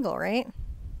slight angle, right?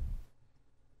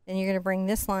 Then you're going to bring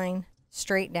this line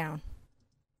straight down.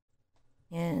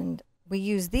 And we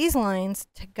use these lines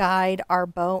to guide our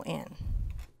bow in.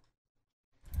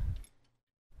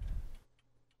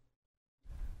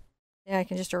 Yeah, I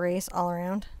can just erase all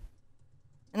around.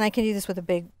 And I can do this with a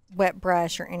big wet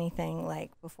brush or anything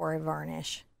like before I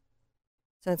varnish.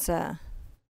 So it's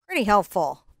pretty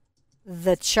helpful.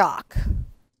 The chalk.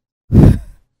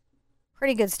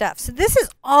 Pretty good stuff. So this is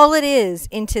all it is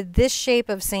into this shape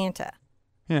of Santa.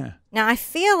 Yeah. Now I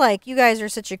feel like you guys are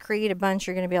such a creative bunch,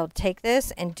 you're going to be able to take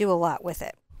this and do a lot with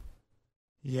it.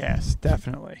 Yes,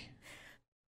 definitely.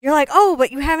 You're like, oh,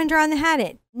 but you haven't drawn the hat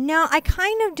in. No, I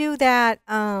kind of do that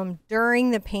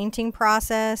during the painting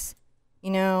process.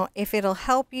 You know, if it'll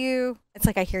help you. It's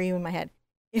like I hear you in my head.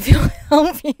 If it'll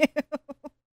help you.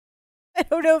 I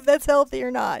don't know if that's healthy or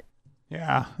not.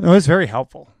 Yeah, it was very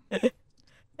helpful.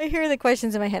 I hear the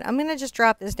questions in my head. I'm going to just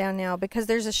drop this down now because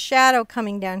there's a shadow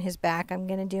coming down his back I'm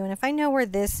going to do. And if I know where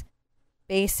this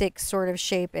basic sort of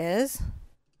shape is,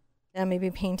 then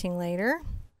maybe painting later,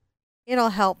 it'll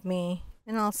help me.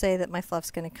 And I'll say that my fluff's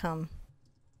going to come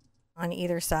on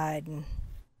either side and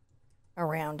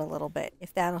around a little bit,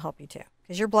 if that'll help you too.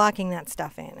 Because you're blocking that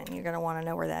stuff in and you're going to want to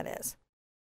know where that is.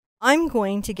 I'm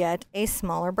going to get a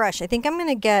smaller brush. I think I'm going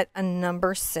to get a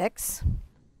number 6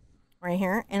 right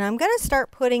here. And I'm going to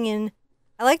start putting in,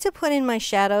 I like to put in my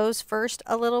shadows first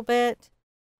a little bit.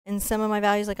 And some of my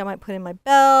values, like I might put in my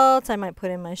belts, I might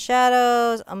put in my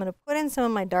shadows. I'm going to put in some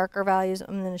of my darker values.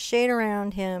 I'm going to shade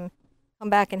around him, come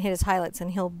back and hit his highlights,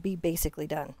 and he'll be basically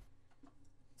done.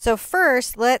 So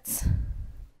first, let's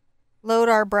load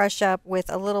our brush up with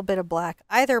a little bit of black,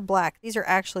 either black. These are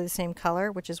actually the same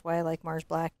color, which is why I like Mars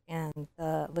Black and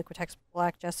the Liquitex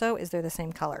Black Gesso, is they're the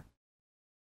same color.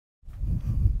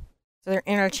 So they're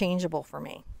interchangeable for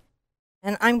me.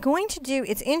 And I'm going to do,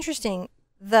 it's interesting,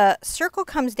 the circle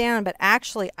comes down, but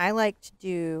actually I like to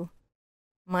do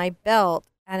my belt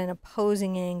at an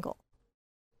opposing angle.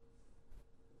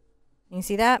 You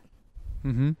see that?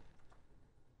 Mm-hmm.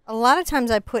 A lot of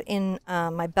times I put in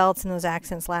my belts and those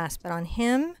accents last, but on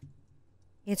him,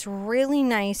 it's really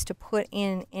nice to put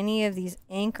in any of these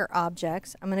anchor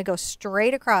objects. I'm going to go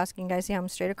straight across. Can you guys see how I'm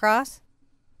straight across?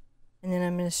 And then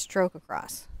I'm going to stroke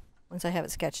across once I have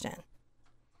it sketched in.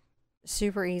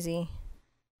 Super easy.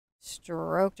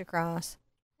 Stroked across.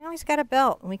 Now he's got a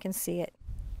belt and we can see it.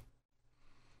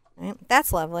 All right,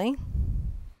 that's lovely.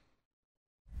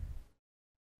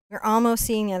 We're almost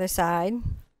seeing the other side.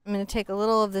 I'm going to take a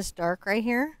little of this dark right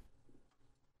here.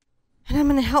 And I'm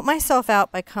going to help myself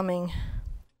out by coming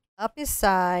up his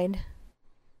side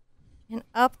and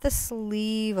up the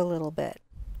sleeve a little bit.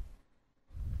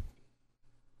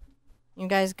 You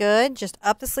guys good? Just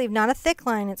up the sleeve, not a thick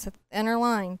line, it's a thinner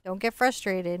line. Don't get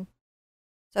frustrated.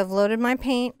 So I've loaded my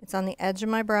paint. It's on the edge of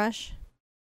my brush.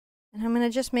 And I'm going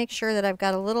to just make sure that I've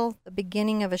got the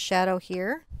beginning of a shadow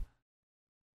here.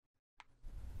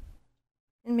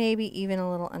 And maybe even a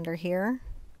little under here.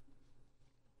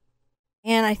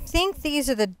 And I think these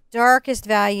are the darkest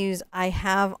values I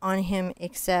have on him,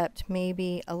 except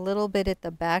maybe a little bit at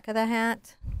the back of the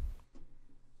hat.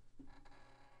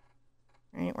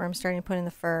 Right, where I'm starting to put in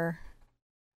the fur.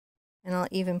 And I'll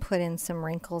even put in some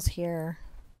wrinkles here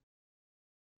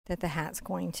that the hat's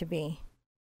going to be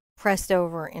pressed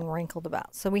over and wrinkled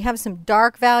about. So we have some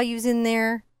dark values in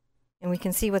there, and we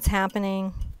can see what's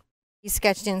happening. He's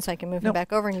sketched in, so I can move him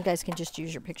back over, and you guys can just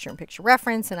use your picture-in-picture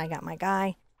reference, and I got my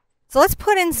guy. So let's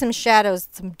put in some shadows,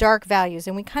 some dark values,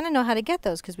 and we kind of know how to get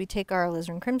those because we take our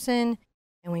alizarin crimson,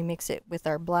 and we mix it with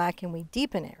our black, and we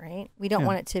deepen it, right? We don't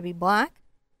want it to be black.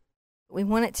 We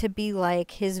want it to be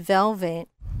like his velvet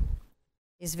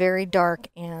is very dark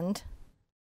and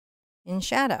in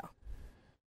shadow.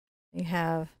 You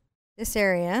have this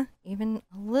area, even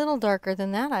a little darker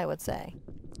than that, I would say.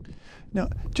 Now,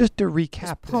 just to recap,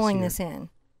 just pulling this in.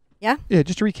 Yeah? Yeah,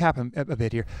 just to recap a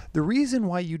bit here. The reason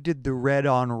why you did the red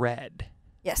on red,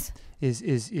 yes, is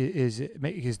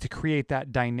to create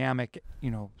that dynamic,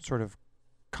 sort of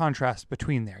contrast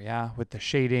between there, yeah, with the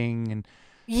shading and.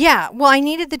 Yeah, well, I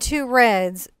needed the two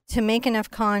reds to make enough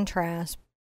contrast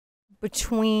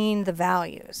between the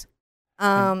values.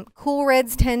 Cool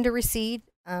reds tend to recede.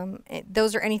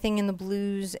 Those are anything in the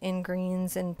blues and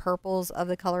greens and purples of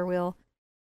the color wheel.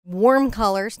 Warm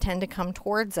colors tend to come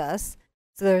towards us.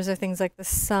 So those are things like the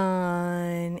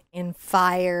sun and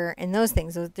fire and those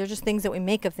things. They're just things that we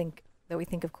we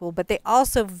think of cool, but they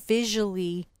also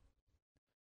visually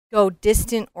go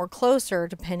distant or closer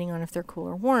depending on if they're cool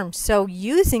or warm. So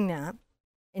using that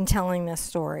in telling this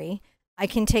story, I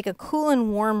can take a cool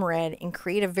and warm red and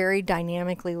create a very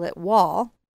dynamically lit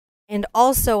wall, and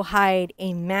also hide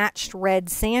a matched red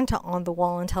Santa on the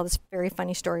wall and tell this very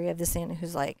funny story of the Santa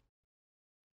who's like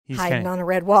hiding on a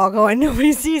red wall going,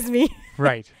 nobody sees me.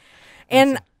 Right.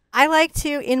 And I like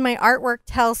to, in my artwork,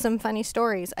 tell some funny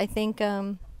stories. I think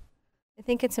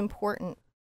it's important.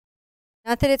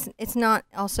 Not that it's not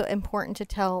also important to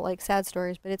tell like sad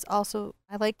stories, but it's also,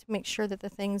 I like to make sure that the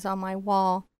things on my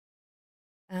wall,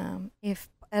 if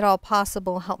at all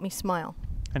possible, help me smile.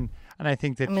 And I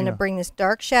think that I'm going to bring this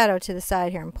dark shadow to the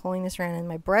side here. I'm pulling this around, and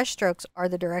my brush strokes are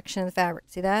the direction of the fabric.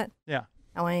 See that? Yeah.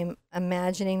 Now I'm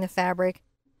imagining the fabric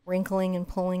wrinkling and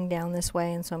pulling down this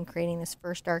way, and so I'm creating this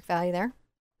first dark value there.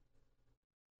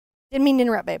 Didn't mean to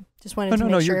interrupt, babe. Just wanted to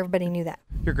make sure everybody knew that.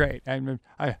 You're great.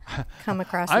 Come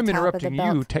across the I'm top interrupting of the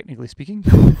belt. you, technically speaking.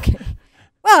 Okay.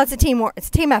 Well, it's a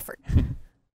team effort.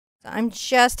 So I'm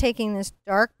just taking this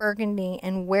dark burgundy,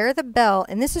 and where the belt,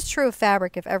 and this is true of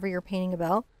fabric if ever you're painting a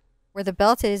belt, where the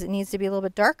belt is, it needs to be a little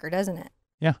bit darker, doesn't it?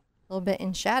 Yeah. A little bit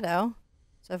in shadow.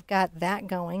 So I've got that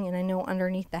going, and I know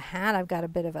underneath the hat I've got a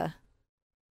bit of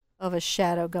a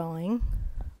shadow going.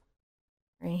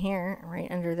 Right here, right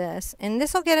under this. And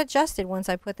this will get adjusted once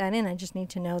I put that in. I just need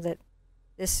to know that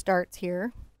this starts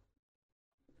here.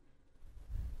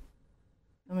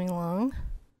 Coming along.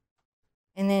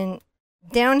 And then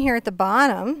down here at the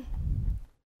bottom,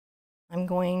 I'm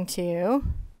going to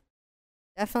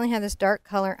definitely have this dark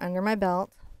color under my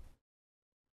belt.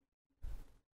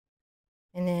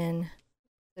 And then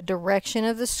the direction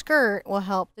of the skirt will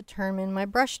help determine my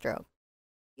brush stroke.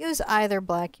 Use either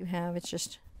black you have. It's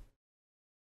just...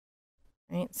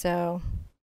 Right, so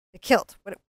the kilt,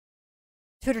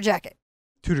 Tudor jacket.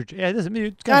 Tudor. Yeah, it doesn't mean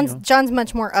it's kind of, John's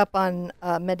much more up on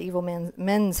medieval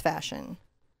men's fashion.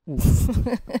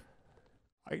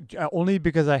 Only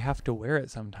because I have to wear it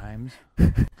sometimes.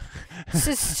 This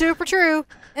is super true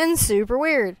and super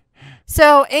weird.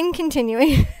 So, in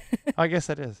continuing. I guess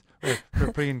that is.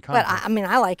 We're putting in But context. I mean,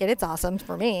 I like it. It's awesome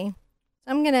for me.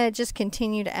 So I'm going to just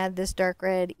continue to add this dark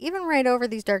red, even right over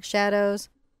these dark shadows,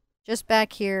 just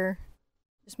back here,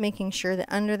 just making sure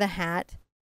that under the hat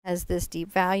has this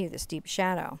deep value, this deep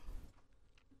shadow.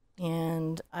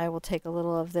 And I will take a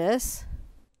little of this.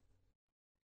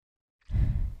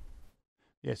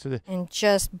 Yeah, so and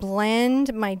just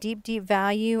blend my deep, deep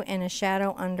value and a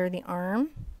shadow under the arm.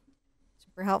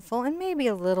 Super helpful. And maybe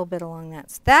a little bit along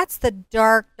that. So that's the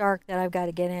dark that I've got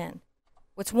to get in.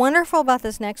 What's wonderful about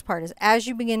this next part is as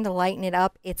you begin to lighten it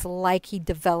up, it's like he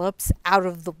develops out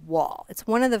of the wall. It's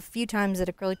one of the few times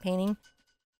that acrylic painting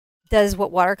does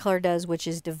what watercolor does, which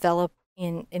is develop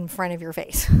in front of your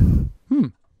face. So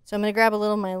I'm going to grab a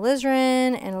little of my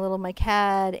alizarin and a little of my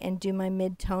cad and do my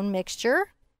mid-tone mixture.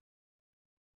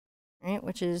 Right,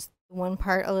 which is 1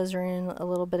 part alizarin, a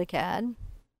little bit of cad.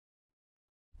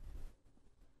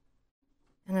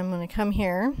 And I'm going to come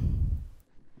here.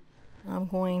 I'm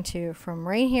going to, from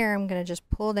right here, I'm going to just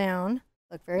pull down,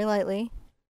 look very lightly,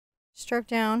 stroke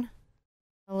down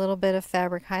a little bit of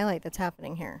fabric highlight that's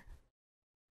happening here.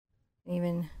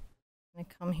 Even going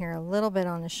to come here a little bit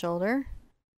on the shoulder.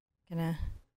 Going to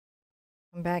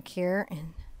come back here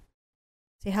and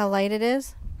see how light it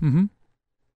is? Mm-hmm.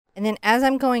 And then as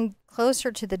I'm going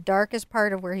closer to the darkest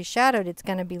part of where he shadowed, it's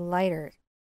going to be lighter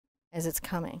as it's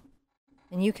coming.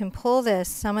 And you can pull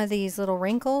some of these little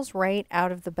wrinkles right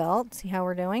out of the belt. See how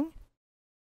we're doing?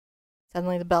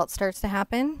 Suddenly the belt starts to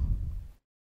happen.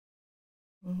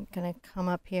 I'm going to come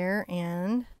up here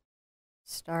and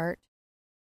start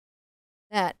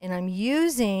that. And I'm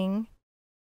using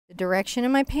the direction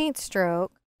of my paint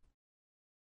stroke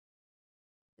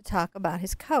to talk about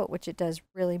his coat, which it does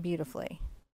really beautifully.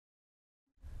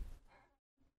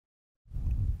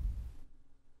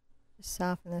 Just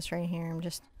soften this right here.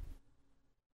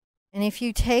 And if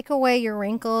you take away your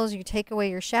wrinkles, you take away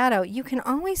your shadow, you can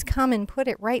always come and put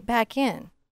it right back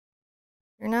in.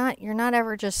 You're not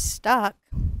ever just stuck.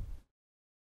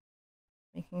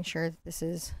 Making sure that this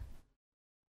is,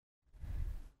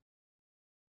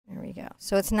 there we go.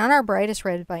 So it's not our brightest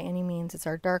red by any means, it's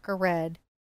our darker red.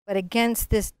 But against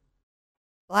this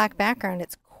black background,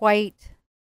 it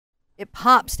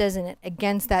pops, doesn't it?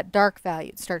 Against that dark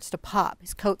value, it starts to pop.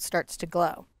 His coat starts to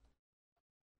glow.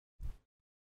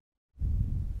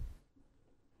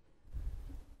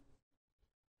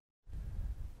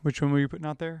 Which one were you putting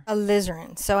out there?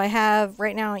 Alizarin. So I have,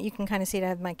 right now, you can kind of see it. I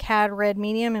have my cad red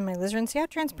medium and my alizarin. See how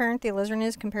transparent the alizarin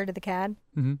is compared to the cad?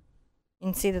 Mm-hmm. You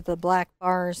can see that the black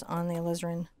bars on the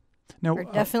alizarin are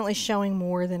definitely showing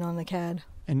more than on the cad.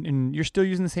 And you're still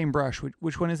using the same brush.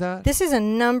 Which one is that? This is a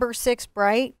number 6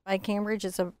 Bright by Cambridge.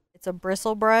 It's a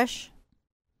bristle brush.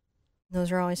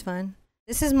 Those are always fun.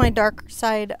 This is my dark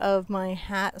side of my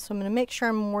hat, so I'm going to make sure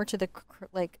I'm more to the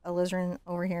alizarin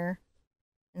over here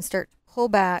and start to pull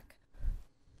back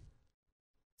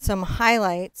some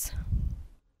highlights.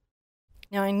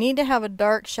 Now I need to have a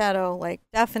dark shadow, like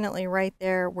definitely right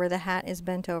there where the hat is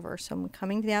bent over. So I'm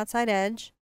coming to the outside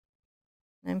edge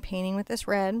and I'm painting with this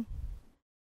red.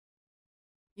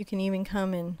 You can even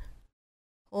come and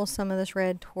pull some of this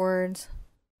red towards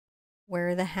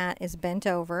where the hat is bent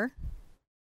over.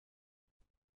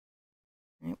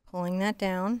 Right, pulling that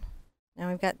down. Now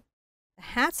we've got the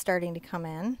hat starting to come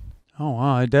in. Oh,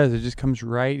 wow, it does. It just comes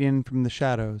right in from the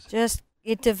shadows.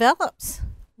 It develops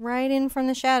right in from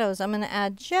the shadows. I'm going to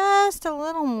add just a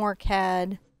little more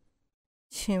cad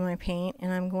to my paint,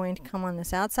 and I'm going to come on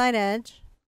this outside edge,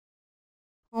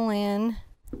 pull in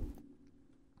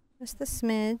just the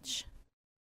smidge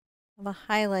of a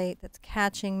highlight that's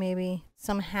catching maybe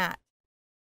some hat.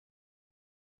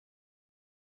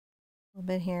 A little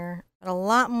bit here, but a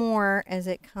lot more as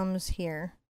it comes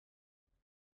here.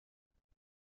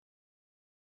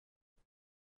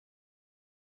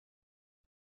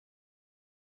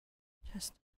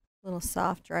 Just a little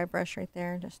soft dry brush right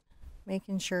there, just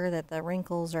making sure that the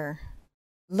wrinkles are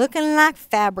looking like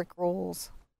fabric rolls.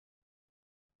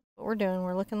 What we're doing,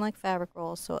 we're looking like fabric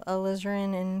rolls. So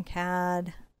alizarin and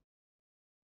cad.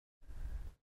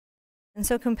 And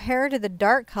so compared to the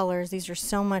dark colors, these are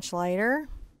so much lighter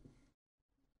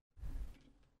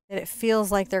that it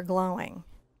feels like they're glowing.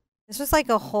 This was like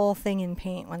a whole thing in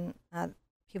paint when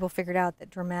people figured out that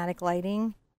dramatic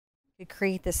lighting could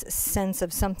create this sense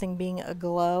of something being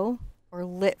aglow or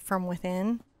lit from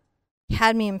within.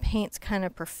 Cadmium paints kind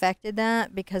of perfected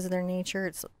that because of their nature.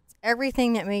 It's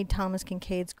everything that made Thomas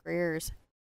Kincaid's careers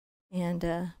and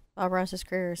Bob Ross's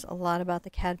careers a lot about the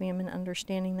cadmium and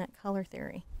understanding that color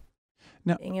theory.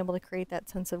 Now, being able to create that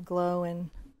sense of glow. And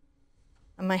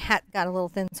my hat got a little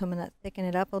thin, so I'm going to thicken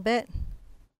it up a bit.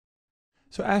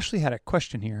 So Ashley had a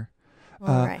question here.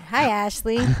 All right. Hi,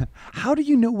 Ashley. How do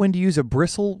you know when to use a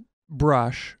bristle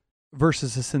brush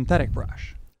versus a synthetic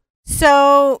brush?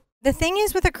 So the thing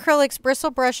is with acrylics,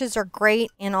 bristle brushes are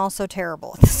great and also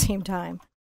terrible at the same time.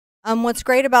 What's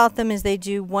great about them is they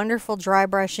do wonderful dry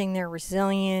brushing. They're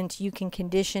resilient. You can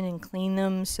condition and clean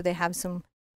them, so they have some,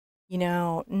 you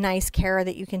know, nice care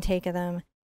that you can take of them.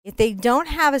 If they don't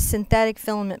have a synthetic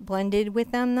filament blended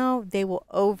with them, though, they will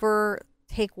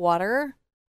overtake water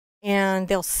and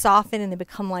they'll soften and they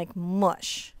become like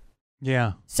mush.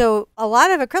 Yeah. So a lot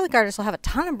of acrylic artists will have a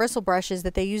ton of bristle brushes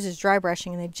that they use as dry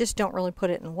brushing, and they just don't really put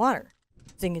it in water.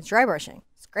 So it's dry brushing.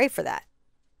 It's great for that.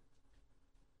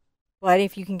 But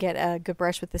if you can get a good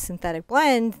brush with the synthetic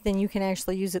blend, then you can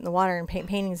actually use it in the water and paint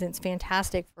paintings, and it's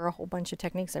fantastic for a whole bunch of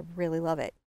techniques. I really love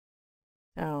it.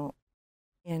 So,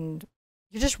 and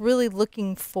you're just really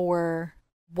looking for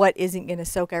what isn't going to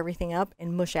soak everything up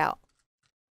and mush out.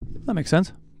 That makes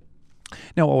sense.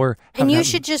 No, or and you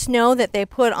should just know that they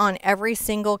put on every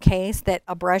single case that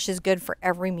a brush is good for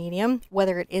every medium,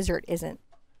 whether it is or it isn't.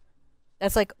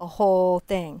 That's like a whole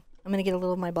thing. I'm going to get a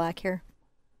little of my black here.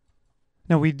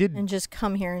 No, we did. And just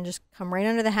come here and just come right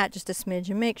under the hat just a smidge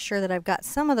and make sure that I've got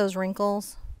some of those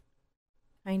wrinkles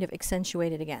kind of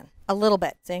accentuated again. A little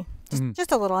bit, see?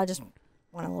 Just a little. I just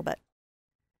want a little bit.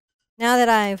 Now that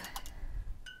I've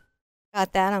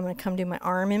got that, I'm going to come do my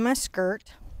arm and my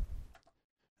skirt.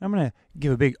 I'm going to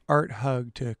give a big art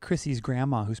hug to Chrissy's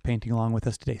grandma who's painting along with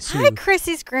us today, Sue. Hi,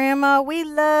 Chrissy's grandma. We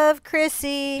love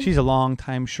Chrissy. She's a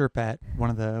long-time Sherpa at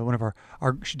one of our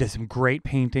she does some great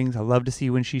paintings. I love to see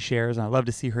when she shares, and I love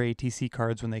to see her ATC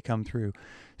cards when they come through.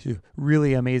 She's a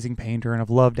really amazing painter, and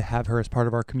I've loved to have her as part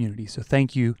of our community. So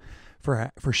thank you for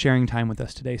sharing time with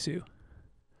us today, Sue.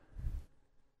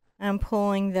 I'm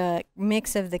pulling the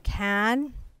mix of the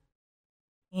CAD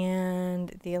and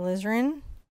the alizarin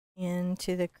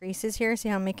into the creases here. See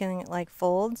how I'm making it like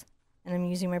folds? And I'm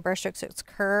using my brush stroke so it's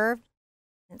curved.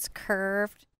 It's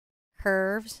curved,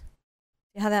 curves.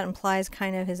 See how that implies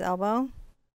kind of his elbow?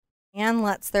 And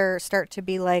lets there start to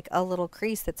be like a little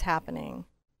crease that's happening.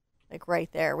 Like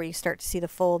right there where you start to see the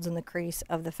folds in the crease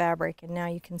of the fabric. And now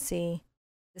you can see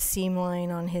the seam line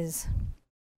on his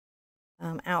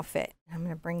outfit. I'm going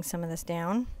to bring some of this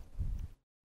down.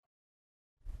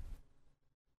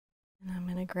 And I'm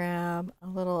going to grab a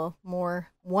little more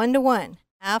 1-to-1,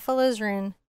 half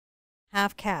alizarin,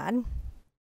 half CAD. And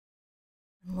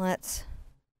let's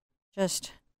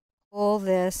just pull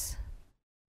this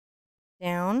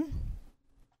down.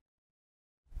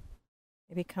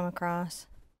 Maybe come across.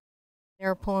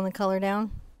 There, pulling the color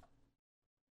down.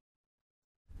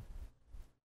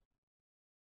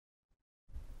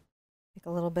 Take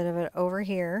a little bit of it over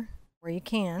here where you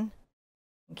can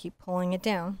and keep pulling it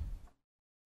down.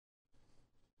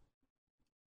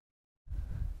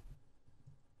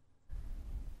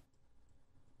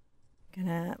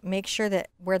 Gonna make sure that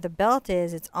where the belt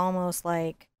is, it's almost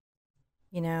like,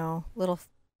 you know, little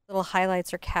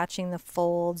highlights are catching the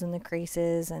folds and the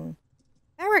creases, and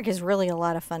fabric is really a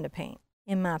lot of fun to paint,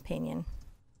 in my opinion.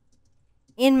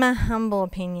 In my humble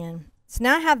opinion. So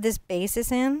now I have this basis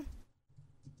in.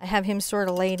 I have him sort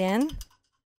of laid in.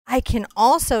 I can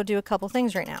also do a couple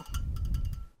things right now.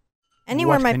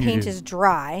 Anywhere my paint is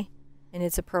dry and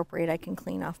it's appropriate, I can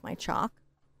clean off my chalk.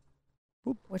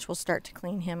 Oop. Which will start to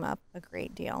clean him up a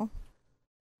great deal.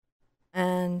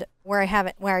 And where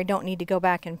I don't need to go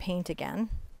back and paint again.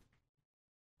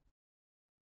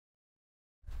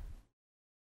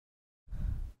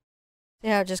 See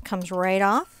how it just comes right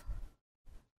off?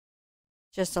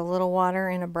 Just a little water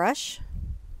and a brush.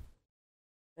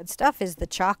 Good stuff is the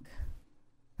chalk.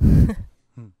 Good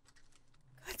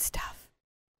stuff.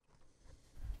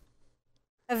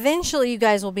 Eventually, you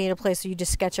guys will be at a place where you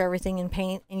just sketch everything in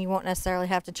paint and you won't necessarily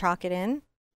have to chalk it in.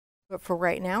 But for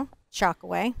right now, chalk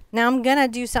away. Now I'm going to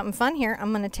do something fun here.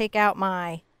 I'm going to take out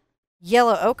my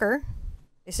yellow ochre.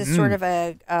 This is sort of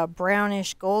a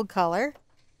brownish gold color.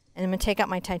 And I'm going to take out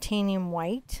my titanium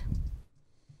white.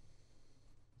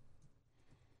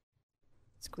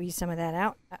 Squeeze some of that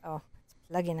out. Uh-oh, it's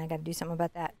plugging. I got to do something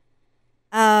about that.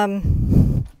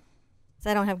 So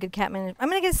I don't have good cat management. I'm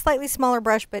going to get a slightly smaller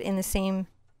brush, but in the same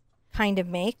kind of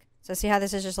make. So see how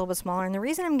this is just a little bit smaller. And the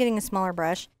reason I'm getting a smaller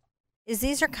brush is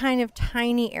these are kind of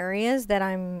tiny areas that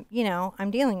I'm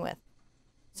dealing with.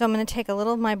 So I'm going to take a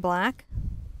little of my black.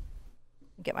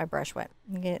 Get my brush wet.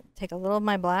 Take a little of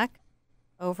my black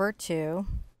over to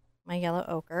my yellow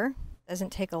ochre.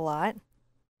 Doesn't take a lot.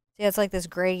 See, it's like this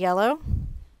gray yellow.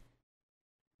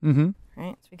 Mm-hmm.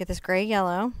 Right, so we get this gray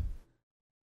yellow.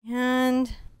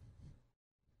 And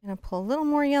I'm going to pull a little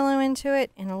more yellow into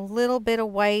it and a little bit of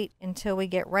white until we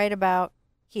get right about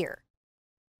here.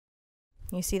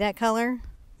 You see that color?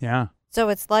 Yeah. So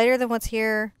it's lighter than what's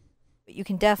here, but you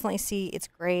can definitely see it's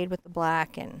grayed with the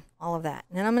black and all of that.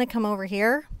 And then I'm going to come over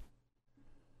here,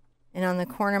 and on the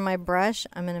corner of my brush,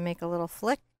 I'm going to make a little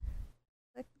flick.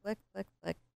 Flick, flick, flick,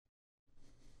 flick.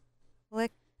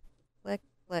 Flick, flick,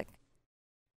 flick.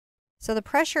 So the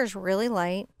pressure is really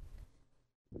light.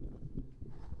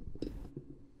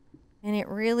 And it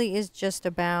really is just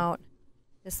about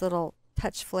this little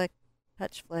touch flick,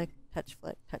 touch flick, touch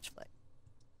flick, touch flick.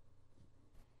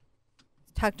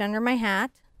 It's tucked under my hat.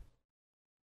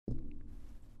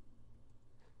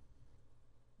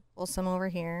 Pull some over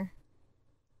here.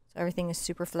 So everything is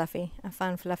super fluffy. I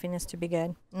find fluffiness to be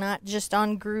good. Not just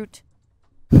on Groot.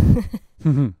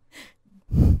 All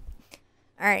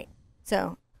right.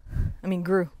 So, I mean,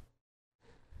 Gru.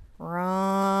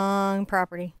 Wrong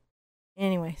property.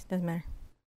 Anyways, doesn't matter.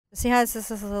 See how it's just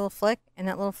this little flick, and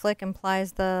that little flick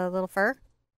implies the little fur?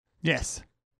 Yes.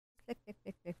 Flick, flick,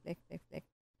 flick, flick, flick, flick, flick.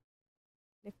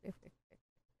 Flick, flick, flick, flick.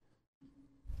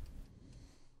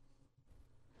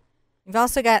 You've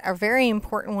also got a very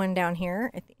important one down here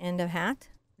at the end of hat,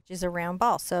 which is a round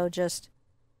ball. So just,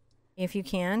 if you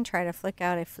can, try to flick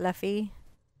out a fluffy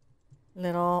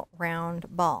little round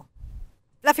ball.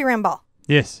 Fluffy round ball.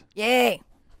 Yes. Yay.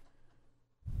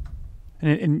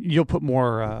 And you'll put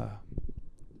more,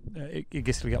 I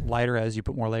guess it'll get lighter as you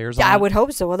put more layers on Yeah, I it. would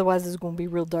hope so. Otherwise, it's going to be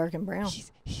real dark and brown.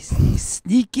 He's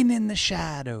sneaking in the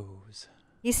shadows.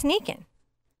 He's sneaking.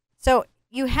 So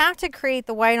you have to create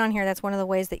the white on here. That's one of the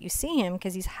ways that you see him,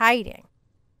 because he's hiding,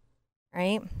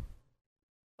 right?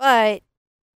 But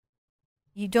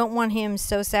you don't want him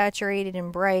so saturated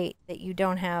and bright that you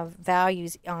don't have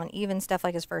values on even stuff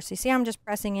like his fur. So you see I'm just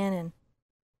pressing in and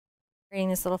creating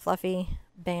this little fluffy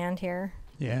band here.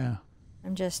 Yeah.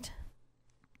 I'm just,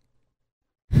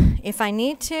 if I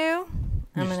need to,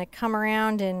 I'm going to come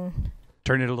around and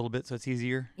turn it a little bit so it's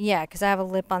easier. yeah, because I have a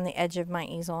lip on the edge of my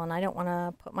easel, and I don't want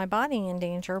to put my body in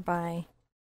danger by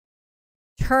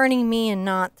turning me and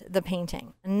not the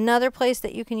painting. Another place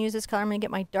that you can use this color, I'm going to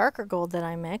get my darker gold that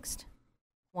I mixed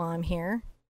while I'm here.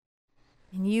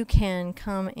 And you can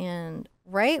come in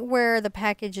right where the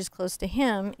package is close to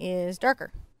him is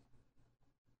darker.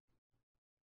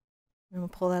 I'm going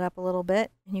to pull that up a little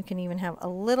bit, and you can even have a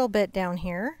little bit down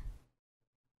here,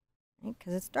 right,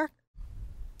 because it's dark.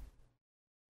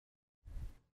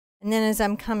 And then as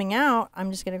I'm coming out,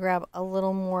 I'm just going to grab a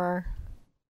little more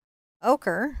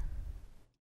ochre.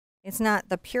 It's not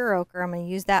the pure ochre. I'm going to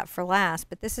use that for last,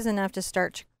 but this is enough to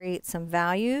start to create some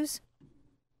values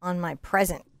on my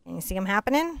present. Can you see them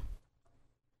happening?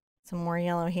 Some more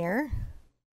yellow here.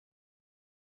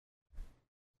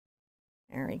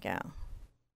 There we go.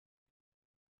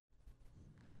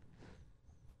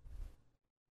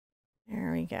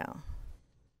 There we go.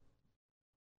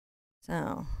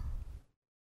 So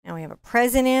now we have a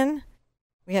present in.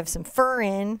 We have some fur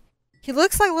in. He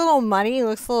looks like a little muddy. He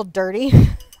looks a little dirty.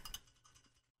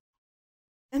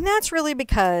 And that's really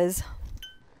because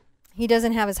he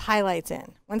doesn't have his highlights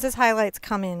in. Once his highlights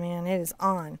come in, man, it is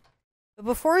on. But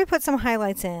before we put some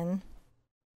highlights in,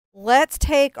 let's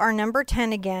take our number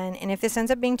 10 again. And if this ends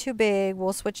up being too big,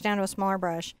 we'll switch down to a smaller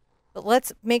brush. But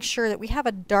let's make sure that we have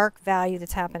a dark value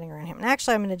that's happening around him. And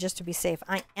actually, I'm going to, just to be safe,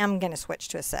 I am going to switch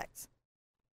to a 6.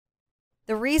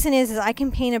 The reason is I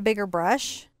can paint a bigger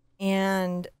brush,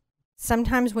 and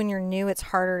sometimes when you're new, it's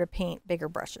harder to paint bigger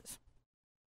brushes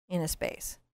in a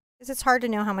space, because it's hard to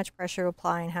know how much pressure to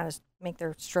apply and how to make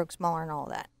their stroke smaller and all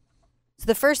of that. So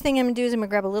the first thing I'm going to do is I'm going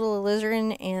to grab a little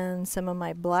alizarin and some of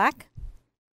my black.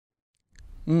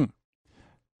 And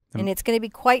it's going to be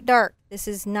quite dark. This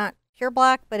is not pure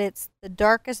black, but it's the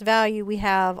darkest value we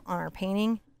have on our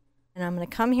painting. And I'm going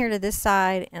to come here to this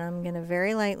side, and I'm going to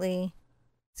very lightly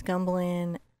scumble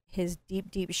in his deep,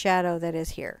 deep shadow that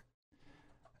is here.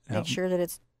 Make sure that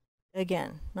it's,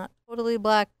 again, not totally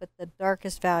black, but the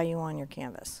darkest value on your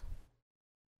canvas.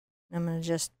 I'm going to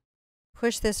just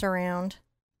push this around.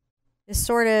 This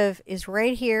sort of is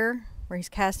right here where he's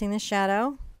casting the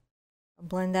shadow. I'll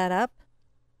blend that up.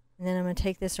 And then I'm going to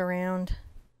take this around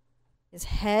his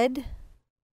head.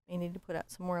 I need to put out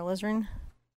some more alizarin.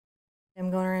 I'm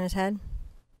going around his head,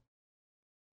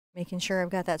 making sure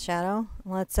I've got that shadow.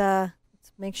 Let's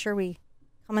make sure we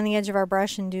come on the edge of our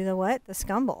brush and do the what? The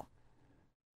scumble.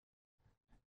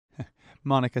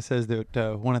 Monica says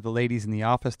that one of the ladies in the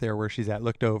office there where she's at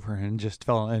looked over and just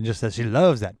fell and just says she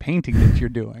loves that painting that you're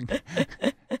doing.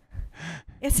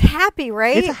 It's happy,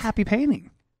 right? It's a happy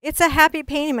painting. It's a happy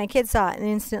painting. My kids saw it and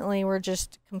instantly were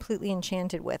just completely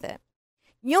enchanted with it.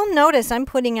 You'll notice I'm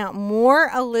putting out more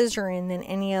alizarin than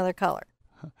any other color.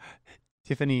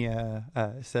 Tiffany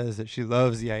says that she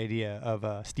loves the idea of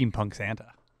steampunk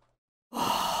Santa.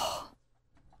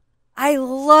 I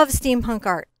love steampunk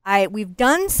art. We've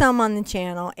done some on the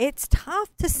channel. It's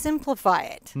tough to simplify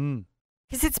it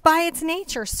because it's by its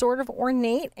nature sort of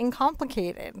ornate and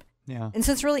complicated. Yeah. And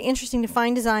so it's really interesting to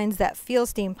find designs that feel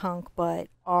steampunk but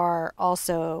are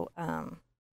also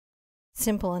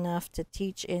simple enough to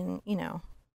teach in,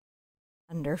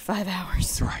 under 5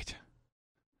 hours. Right.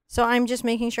 So I'm just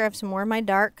making sure I have some more of my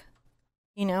dark,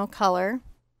 color.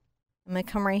 I'm going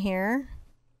to come right here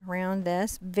around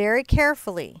this very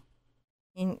carefully.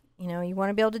 And, you want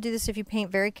to be able to do this if you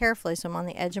paint very carefully. So I'm on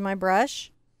the edge of my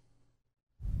brush.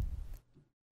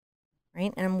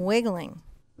 Right? And I'm wiggling.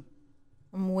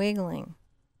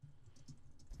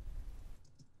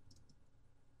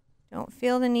 Don't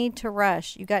feel the need to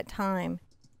rush. You got time.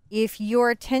 If your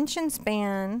attention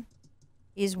span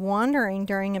is wandering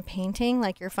during a painting,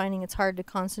 like you're finding it's hard to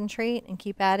concentrate and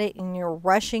keep at it and you're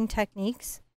rushing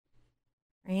techniques,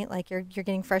 right? Like you're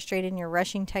getting frustrated and you're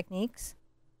rushing techniques,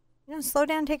 slow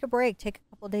down, take a break, take a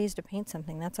couple of days to paint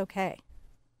something. That's okay.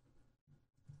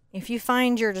 If you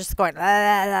find you're just going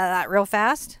real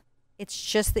fast, it's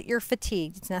just that you're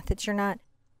fatigued. It's not that you're not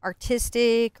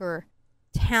artistic or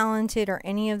talented or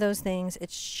any of those things.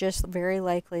 It's just very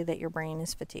likely that your brain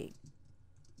is fatigued.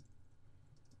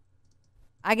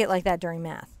 I get like that during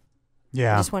math.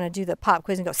 Yeah. I just want to do the pop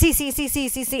quiz and go,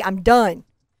 see, I'm done.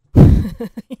 You know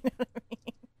what I mean?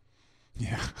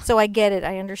 Yeah. So I get it.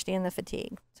 I understand the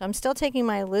fatigue. So I'm still taking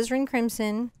my alizarin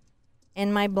crimson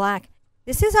and my black.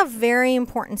 This is a very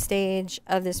important stage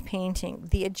of this painting.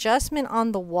 The adjustment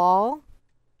on the wall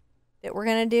that we're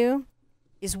going to do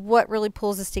is what really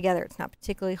pulls this together. It's not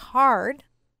particularly hard.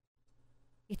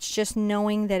 It's just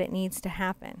knowing that it needs to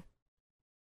happen.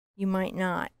 You might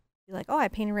not be like, oh, I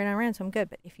painted right on red, so I'm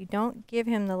good. But if you don't give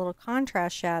him the little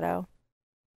contrast shadow,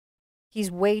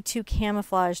 he's way too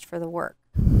camouflaged for the work,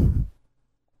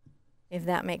 if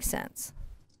that makes sense.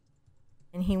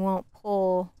 And he won't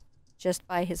pull just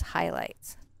by his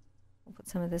highlights. We'll put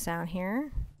some of this out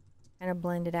here, kind of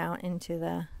blend it out into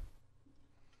the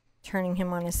turning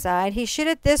him on his side. He should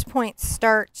at this point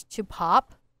start to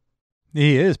pop.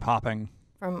 He is popping.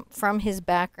 From his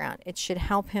background. It should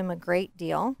help him a great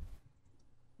deal.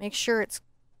 Make sure it's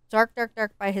dark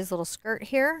by his little skirt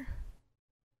here.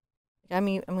 I'm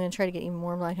going to try to get even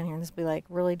more black on here. And this will be like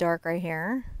really dark right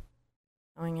here.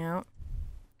 Going out.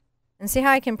 And see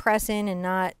how I can press in and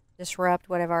not disrupt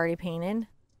what I've already painted?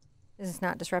 This is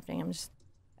not disrupting. I'm just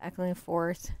back and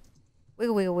forth.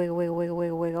 Wiggle, wiggle, wiggle, wiggle, wiggle,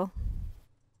 wiggle, wiggle.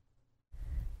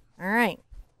 All right.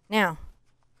 Now,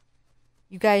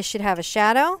 you guys should have a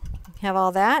shadow. Have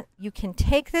all that. You can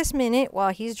take this minute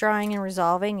while he's drawing and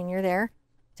resolving and you're there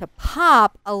to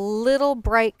pop a little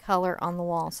bright color on the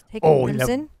walls. Take a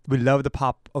crimson. We love the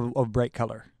pop of bright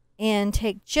color. And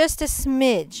take just a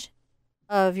smidge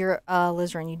of your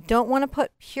alizarin. You don't want to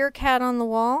put pure cat on the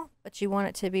wall, but you want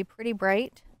it to be pretty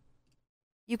bright.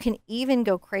 You can even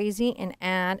go crazy and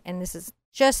add, and this is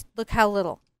just, look how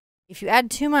little. If you add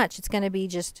too much, it's going to be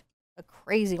just a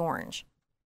crazy orange.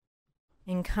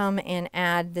 And come and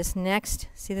add this next,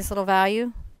 see this little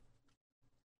value?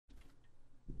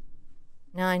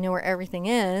 Now I know where everything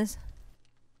is.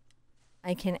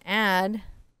 I can add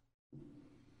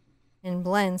and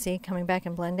blend, see, coming back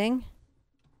and blending.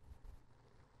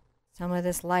 Some of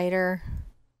this lighter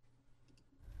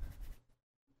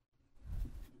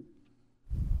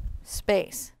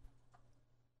space.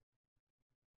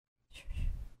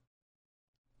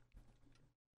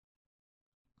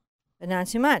 But not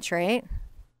too much, right?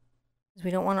 Because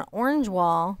we don't want an orange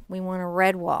wall, we want a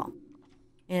red wall.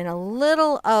 And a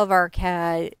little of our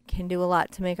CAD can do a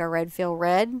lot to make our red feel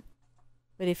red.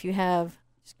 But if you have,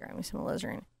 just grab me some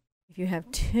alizarin. If you have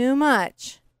too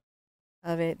much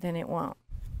of it, then it won't.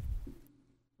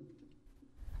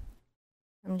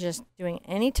 I'm just doing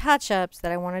any touch-ups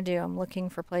that I want to do. I'm looking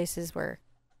for places where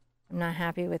I'm not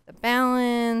happy with the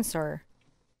balance or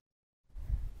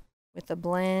with the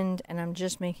blend, and I'm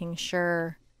just making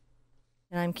sure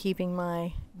that I'm keeping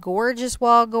my gorgeous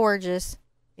wall gorgeous.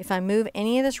 If I move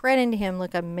any of this red into him,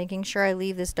 look, I'm making sure I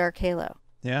leave this dark halo.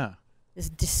 Yeah.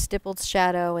 This stippled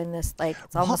shadow and this, like,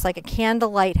 it's almost like a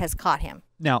candlelight has caught him.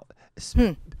 Now,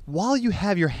 while you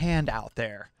have your hand out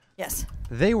there, yes,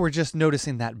 they were just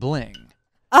noticing that bling.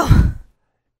 Oh.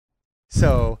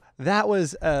 So that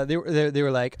was they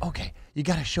were like, okay, you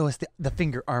got to show us the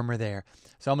finger armor there.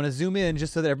 So I'm gonna zoom in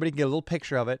just so that everybody can get a little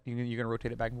picture of it. You're gonna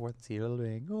rotate it back and forth and see a little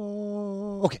bling.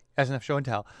 Oh, okay, that's enough show and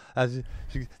tell. I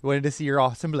wanted to see your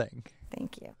awesome bling.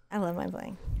 Thank you. I love my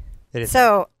bling. It is.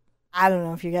 So I don't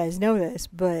know if you guys know this,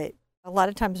 but a lot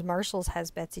of times Marshall's has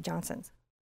Betsy Johnson's.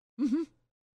 Mm-hmm.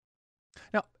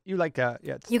 No, you like yeah.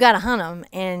 You got to hunt them,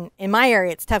 and in my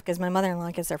area it's tough because my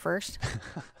mother-in-law gets there first.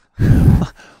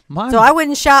 So I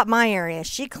wouldn't shop my area.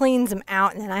 She cleans them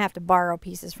out, and then I have to borrow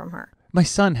pieces from her. My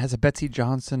son has a Betsy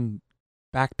Johnson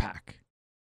backpack.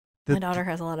 My daughter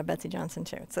has a lot of Betsy Johnson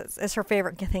too. So it's her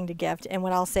favorite thing to gift. And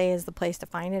what I'll say is the place to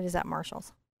find it is at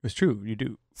Marshall's. It's true, you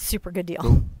do. Super good deal.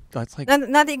 Oh, that's like not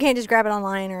that you can't just grab it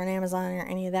online or on Amazon or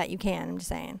any of that. You can. I'm just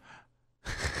saying.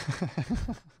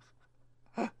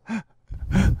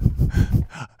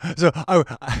 So I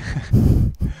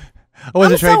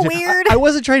wasn't trying to. Weird. I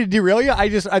wasn't trying to derail you.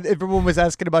 Everyone was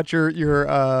asking about your.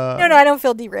 No, I don't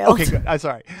feel derailed. Okay, good. I'm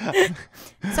sorry.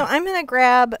 So I'm gonna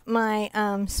grab my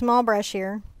small brush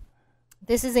here.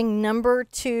 This is a number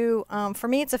 2. For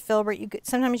me, it's a filbert.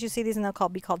 Sometimes you see these and they'll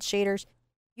be called shaders.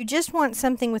 You just want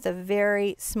something with a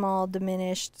very small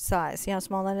diminished size. See how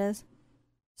small that is?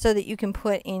 So that you can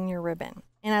put in your ribbon.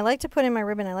 And I like to put in my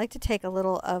ribbon, I like to take a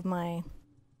little of my,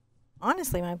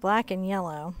 honestly, my black and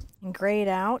yellow and gray it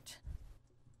out.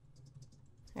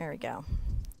 There we go.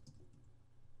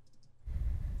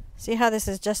 See how this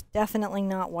is just definitely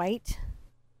not white?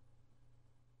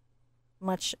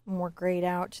 Much more grayed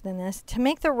out than this. To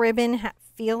make the ribbon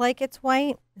feel like it's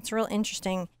white, it's real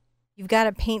interesting. You've got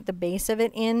to paint the base of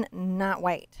it in, not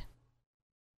white.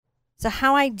 So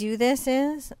how I do this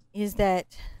is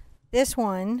that this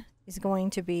one is going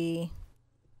to be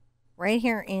right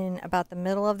here in about the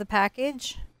middle of the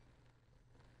package.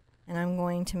 And I'm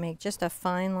going to make just a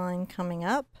fine line coming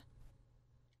up.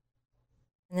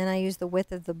 And then I use the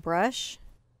width of the brush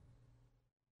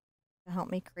to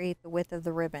help me create the width of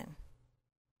the ribbon.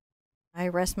 I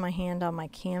rest my hand on my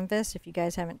canvas if you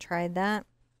guys haven't tried that.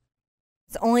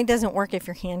 It only doesn't work if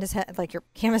your hand is like your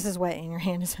canvas is wet and your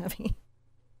hand is heavy.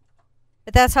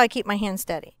 But that's how I keep my hand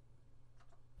steady.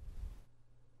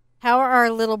 How are our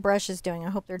little brushes doing? I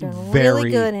hope they're doing really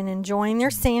good and enjoying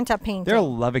their Santa painting. They're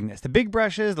loving this. The big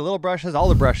brushes, the little brushes, all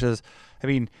the brushes. I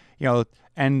mean, you know,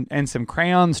 and some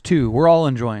crayons too. We're all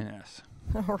enjoying this.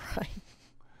 All right.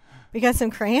 We got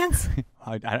some crayons?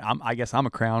 I guess I'm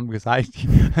a clown because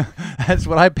that's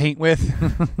what I paint with.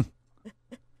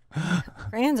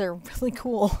 Crayons are really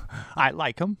cool. I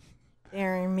like them.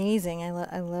 They're amazing. I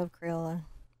love Crayola.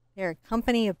 They're a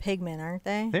company of pigment, aren't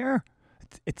they? They're.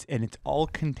 It's all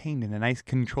contained in a nice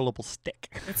controllable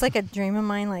stick. It's like a dream of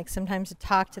mine, like sometimes to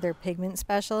talk to their pigment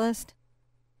specialist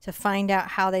to find out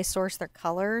how they source their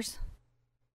colors.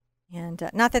 And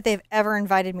not that they've ever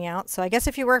invited me out. So I guess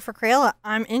if you work for Crayola,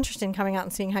 I'm interested in coming out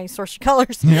and seeing how you source your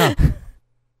colors. Yeah.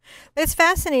 It's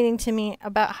fascinating to me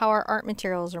about how our art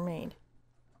materials are made.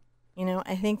 You know,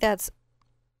 I think that's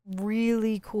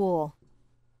really cool.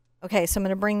 Okay, so I'm going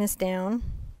to bring this down,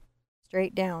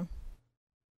 straight down.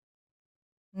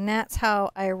 And that's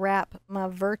how I wrap my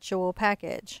virtual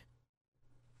package.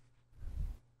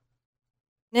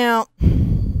 Now,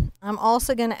 I'm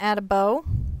also going to add a bow,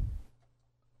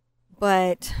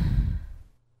 but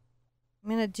I'm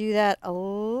going to do that a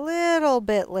little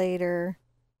bit later,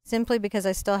 simply because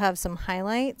I still have some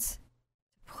highlights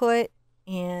to put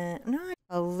in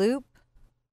a loop.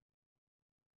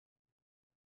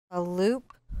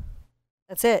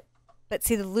 That's it. But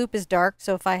see, the loop is dark,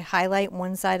 so if I highlight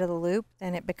one side of the loop,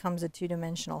 then it becomes a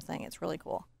two-dimensional thing. It's really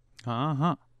cool.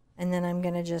 Uh-huh. And then I'm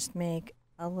going to just make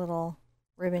a little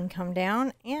ribbon come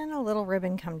down and a little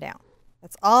ribbon come down.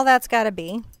 That's all that's got to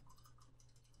be.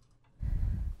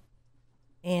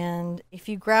 And if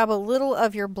you grab a little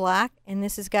of your black, and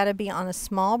this has got to be on a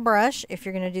small brush, if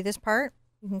you're going to do this part,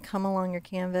 you can come along your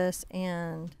canvas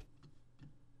and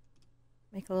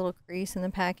make a little crease in the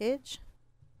package.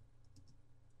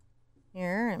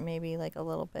 Here, and maybe like a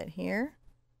little bit here.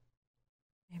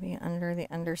 Maybe under the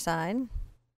underside. And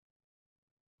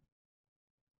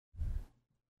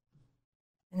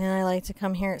then I like to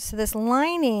come here. So this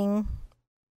lining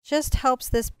just helps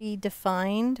this be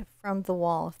defined from the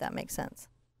wall, if that makes sense.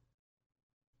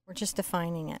 We're just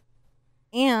defining it.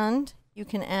 And you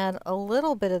can add a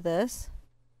little bit of this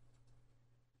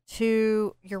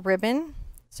to your ribbon.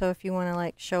 So if you want to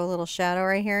like show a little shadow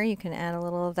right here, you can add a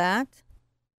little of that.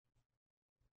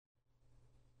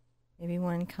 Maybe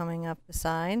one coming up the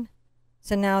side.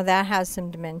 So now that has some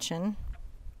dimension.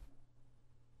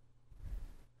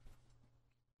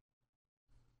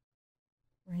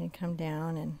 We're going to come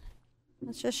down and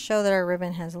let's just show that our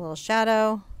ribbon has a little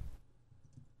shadow.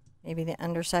 Maybe the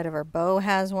underside of our bow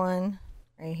has one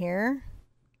right here.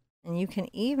 And you can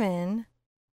even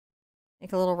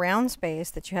make a little round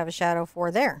space that you have a shadow for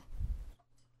there.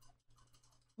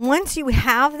 Once you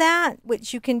have that,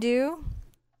 what you can do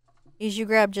is you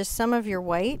grab just some of your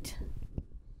white.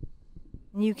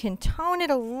 And you can tone it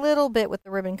a little bit with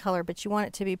the ribbon color, but you want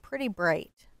it to be pretty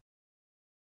bright.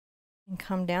 And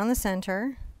come down the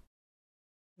center,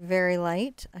 very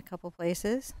light, a couple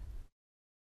places.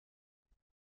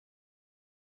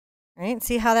 All right,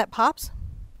 see how that pops?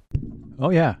 Oh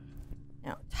yeah.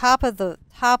 Now, top of the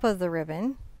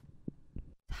ribbon,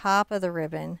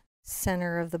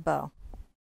 center of the bow.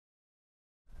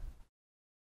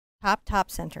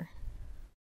 Top, center.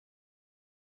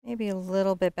 Maybe a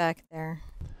little bit back there,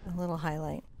 a little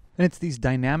highlight. And it's these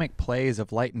dynamic plays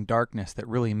of light and darkness that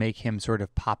really make him sort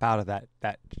of pop out of that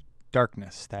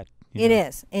darkness. That it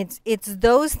is. It's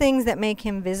those things that make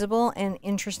him visible and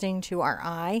interesting to our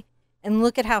eye. And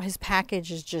look at how his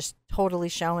package is just totally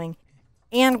showing.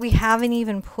 And we haven't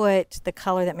even put the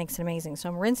color that makes it amazing. So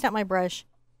I'm rinsed out my brush,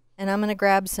 and I'm going to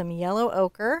grab some yellow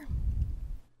ochre.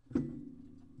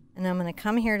 And I'm going to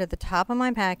come here to the top of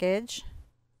my package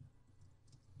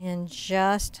and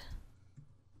just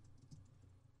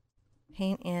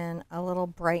paint in a little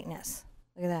brightness.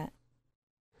 Look at that.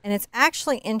 And it's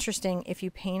actually interesting if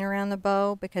you paint around the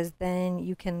bow, because then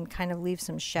you can kind of leave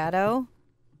some shadow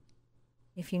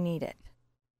if you need it.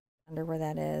 Under where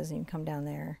that is, you can come down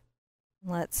there.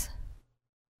 Let's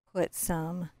put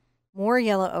some more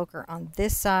yellow ochre on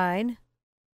this side,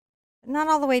 but not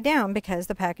all the way down because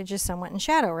the package is somewhat in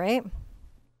shadow, right?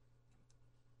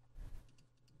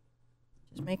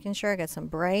 Just making sure I got some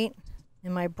bright.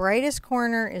 And my brightest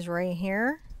corner is right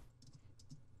here.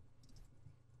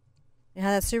 You know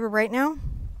how that's super bright now?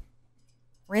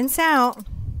 Rinse out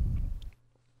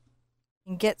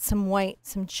and get some white,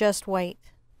 some just white.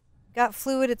 Got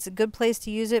fluid, it's a good place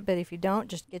to use it, but if you don't,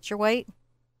 just get your white.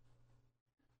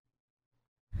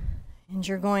 And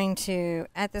you're going to,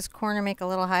 at this corner, make a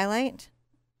little highlight.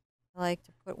 I like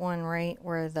to put one right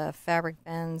where the fabric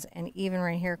bends, and even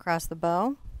right here across the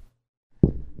bow.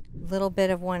 Little bit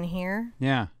of one here.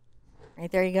 Yeah.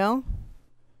 Right there you go.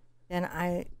 Then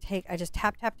I just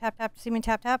tap. See me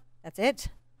tap? That's it.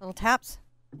 Little taps.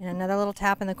 And another little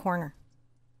tap in the corner.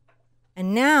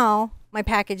 And now my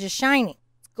package is shiny.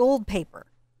 It's gold paper.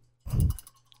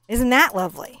 Isn't that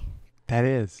lovely? That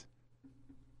is.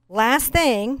 Last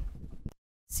thing.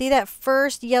 See that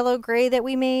first yellow gray that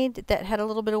we made that had a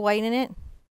little bit of white in it?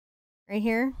 Right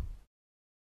here.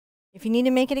 If you need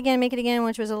to make it again,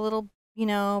 which was a little, you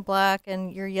know, black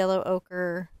and your yellow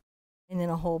ochre and then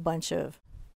a whole bunch of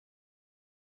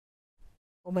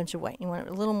white. You want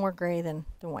it a little more gray than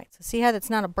white. So see how that's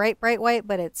not a bright white,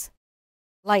 but it's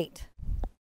light.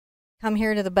 Come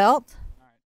here to the belt.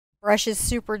 Brush is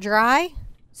super dry.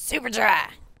 Super dry.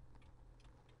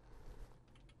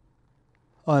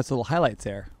 Oh, that's little highlights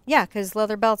there. Yeah, because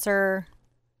leather belts are...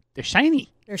 They're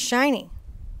shiny. They're shiny.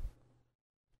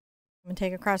 I'm going to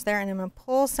take across there, and I'm going to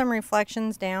pull some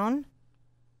reflections down.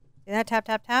 See that? Tap,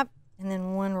 and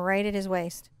then one right at his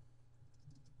waist.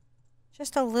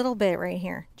 Just a little bit right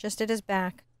here, just at his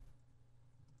back.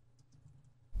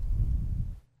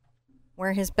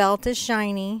 Where his belt is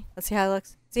shiny. Let's see how it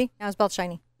looks. See? Now his belt's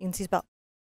shiny. You can see his belt.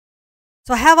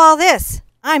 So I have all this.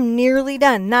 I'm nearly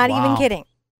done. Not even kidding.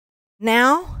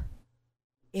 Now,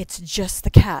 it's just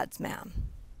the CADs, ma'am.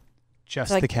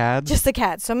 Just the CADs? Just the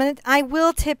CADs. So I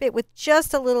will tip it with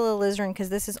just a little alizarin, because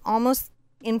this is almost,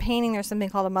 in painting, there's something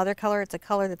called a mother color. It's a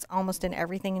color that's almost in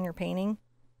everything in your painting,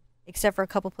 except for a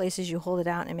couple places you hold it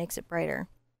out and it makes it brighter.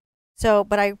 So,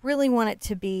 but I really want it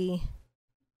to be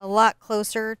a lot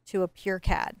closer to a pure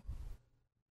CAD.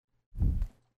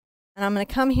 And I'm going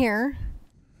to come here.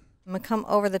 I'm going to come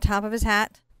over the top of his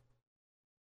hat.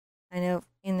 I know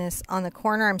in this, on the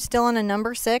corner, I'm still on a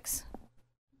number 6.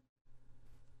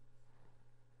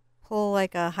 Pull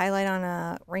like a highlight on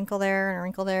a wrinkle there and a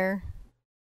wrinkle there.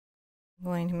 I'm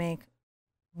going to make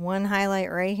one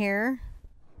highlight right here.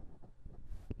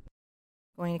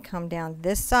 Going to come down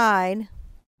this side,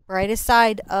 brightest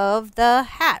side of the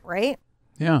hat, right?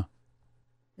 Yeah.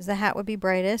 Because the hat would be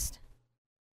brightest.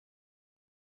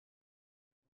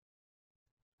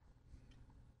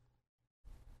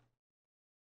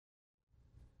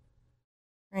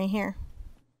 Right here.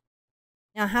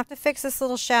 Now I have to fix this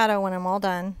little shadow when I'm all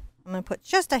done. I'm going to put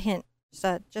just a hint,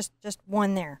 just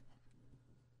one there.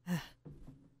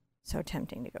 So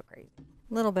tempting to go crazy.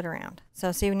 A little bit around.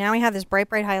 So see, now we have this bright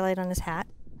highlight on his hat.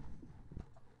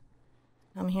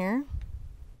 Come here.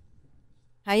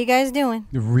 How you guys doing?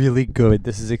 Really good.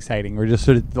 This is exciting. We're just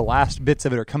sort of, the last bits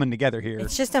of it are coming together here.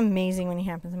 It's just amazing when it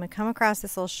happens. I'm going to come across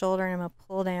this little shoulder and I'm going to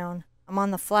pull down. I'm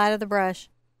on the flat of the brush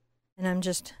and I'm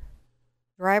just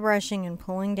dry brushing and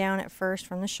pulling down at first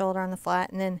from the shoulder on the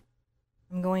flat, and then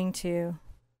I'm going to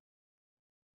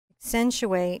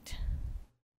accentuate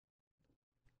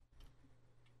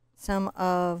some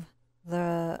of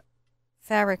the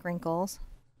fabric wrinkles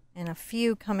and a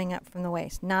few coming up from the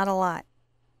waist. Not a lot.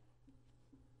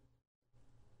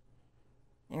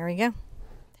 There we go.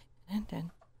 Dun,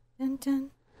 dun, dun,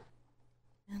 dun,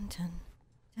 dun, dun,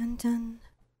 dun, dun.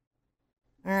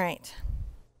 All right.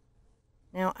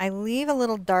 Now, I leave a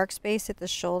little dark space at the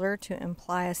shoulder to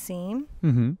imply a seam.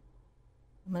 Mm-hmm.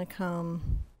 I'm going to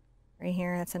come right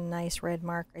here. That's a nice red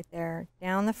mark right there.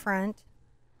 Down the front.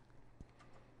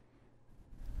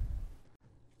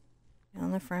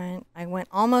 Down the front. I went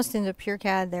almost into pure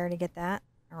CAD there to get that.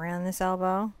 Around this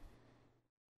elbow.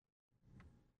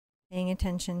 Paying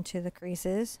attention to the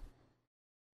creases.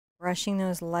 Brushing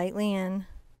those lightly in.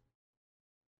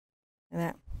 Look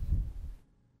at that.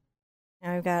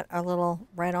 Now we've got our little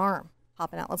red arm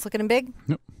popping out. Let's look at him big.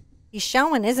 Yep. He's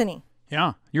showing, isn't he?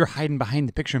 Yeah. You're hiding behind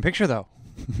the picture-in-picture, though.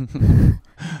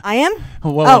 I am?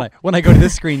 Well, when I go to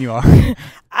this screen, you are.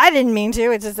 I didn't mean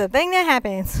to. It's just a thing that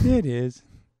happens. It is.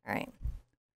 All right.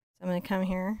 So I'm going to come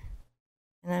here,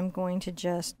 and I'm going to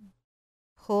just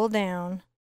pull down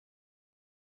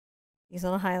these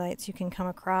little highlights. You can come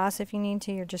across if you need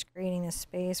to. You're just creating this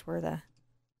space where the...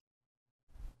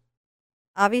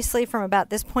 Obviously, from about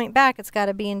this point back, it's got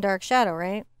to be in dark shadow,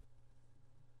 right?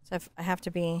 So I have to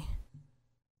be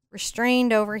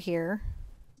restrained over here.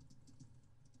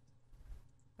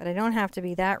 But I don't have to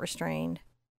be that restrained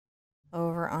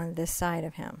over on this side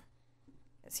of him.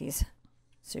 Because he's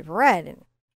super red. And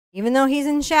even though he's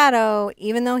in shadow,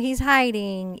 even though he's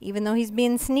hiding, even though he's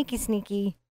being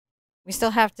sneaky, we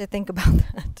still have to think about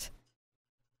that.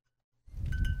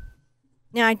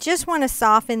 Now, I just want to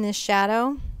soften this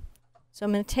shadow. So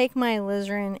I'm going to take my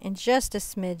alizarin and just a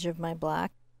smidge of my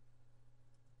black.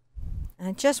 And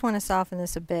I just want to soften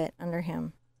this a bit under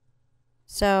him.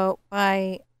 So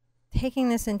by taking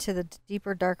this into the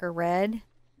deeper, darker red,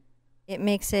 it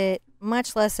makes it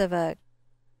much less of a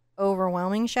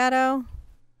overwhelming shadow.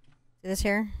 See this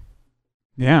here?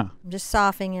 Yeah. I'm just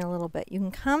softening it a little bit. You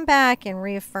can come back and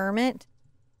reaffirm it,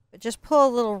 but just pull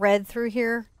a little red through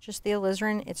here, just the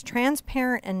alizarin. It's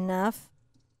transparent enough,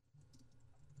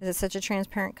 because it's such a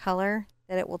transparent color,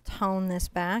 that it will tone this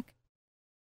back.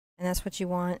 And that's what you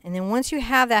want. And then once you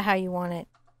have that how you want it,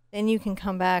 then you can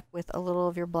come back with a little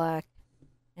of your black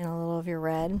and a little of your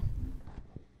red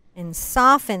and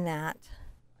soften that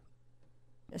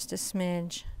just a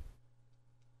smidge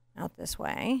out this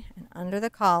way and under the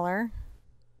collar.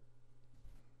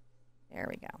 There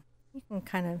we go. You can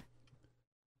kind of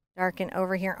darken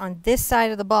over here on this side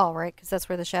of the ball, right? Because that's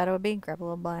where the shadow would be. Grab a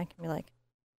little black and be like,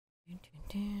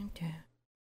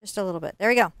 just a little bit. There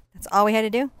we go. That's all we had to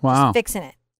do. Wow. Just fixing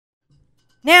it.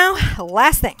 Now,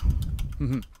 last thing.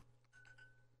 Mm-hmm.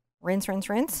 Rinse, rinse,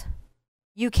 rinse.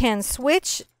 You can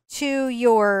switch to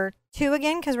your 2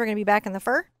 again, because we're going to be back in the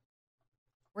fur.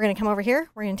 We're going to come over here.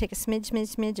 We're going to take a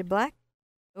smidge of black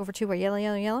over to our yellow,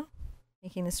 yellow, yellow,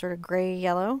 making this sort of gray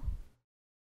yellow.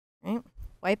 Right?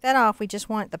 Wipe that off. We just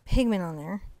want the pigment on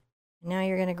there. And now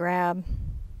you're going to grab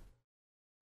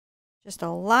just a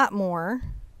lot more.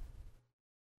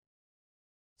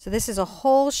 So this is a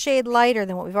whole shade lighter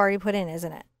than what we've already put in,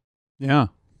 isn't it? Yeah.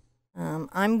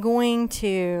 I'm going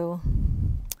to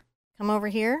come over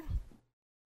here,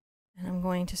 and I'm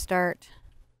going to start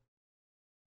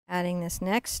adding this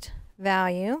next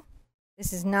value.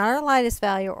 This is not our lightest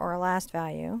value or our last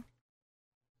value,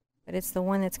 but it's the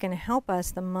one that's going to help us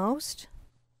the most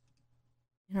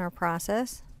in our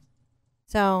process.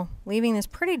 So leaving this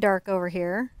pretty dark over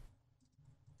here,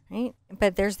 right?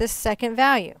 But there's this second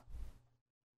value.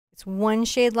 It's 1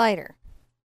 shade lighter.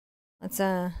 Let's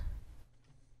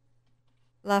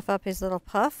fluff up his little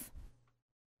puff.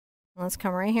 Let's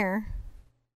come right here.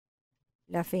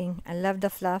 Fluffing. I love the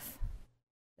fluff.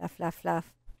 Fluff, fluff,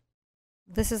 fluff.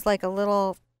 This is like a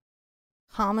little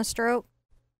comma stroke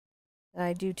that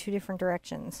I do 2 different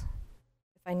directions.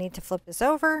 If I need to flip this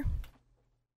over.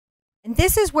 And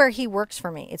this is where he works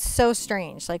for me. It's so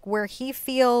strange. Like where he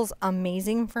feels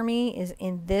amazing for me is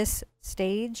in this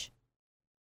stage.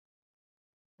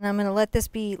 And I'm going to let this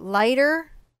be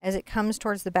lighter as it comes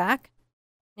towards the back.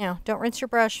 Now, don't rinse your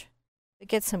brush, but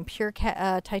get some pure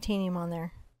titanium on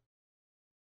there.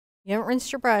 You don't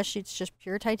rinse your brush, it's just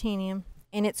pure titanium.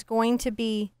 And it's going to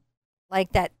be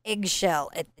like that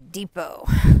eggshell at the depot.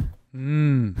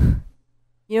 Mm.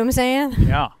 You know what I'm saying?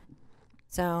 Yeah.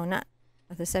 So not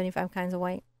of the 75 kinds of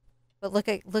white. But look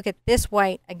at this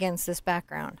white against this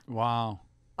background. Wow.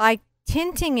 By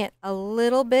tinting it a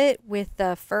little bit with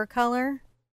the fur color,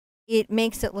 it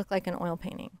makes it look like an oil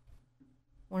painting.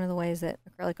 One of the ways that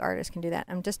acrylic artists can do that.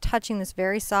 I'm just touching this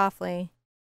very softly.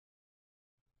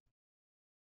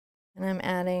 And I'm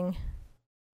adding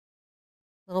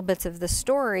little bits of the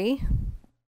story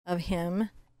of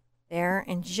him there.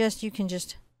 And just, you can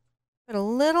just put a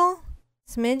little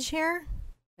smidge here,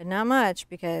 but not much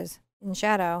because in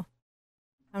shadow.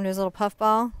 Come to his little puff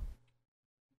ball.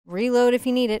 Reload if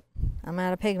you need it. I'm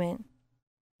out of pigment.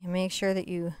 And make sure that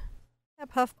you that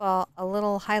puff ball a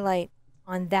little highlight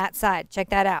on that side. Check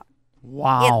that out.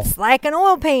 Wow. It's like an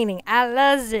oil painting. I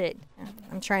love it.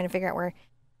 I'm trying to figure out where.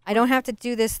 I don't have to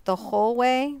do this the whole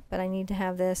way, but I need to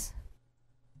have this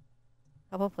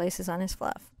a couple places on his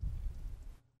fluff.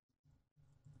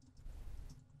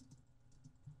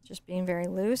 Just being very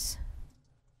loose.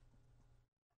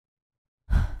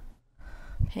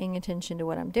 Paying attention to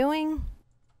what I'm doing.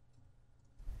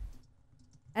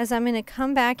 As I'm going to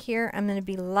come back here, I'm going to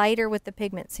be lighter with the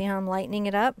pigment. See how I'm lightening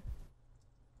it up?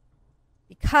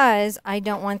 Because I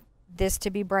don't want this to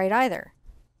be bright either.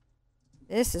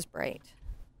 This is bright.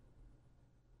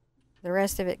 The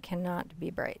rest of it cannot be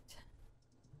bright.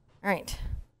 All right.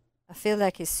 I feel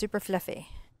like it's super fluffy.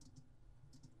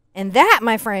 And that,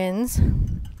 my friends,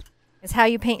 is how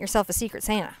you paint yourself a Secret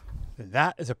Santa.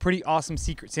 That is a pretty awesome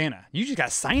Secret Santa. You just got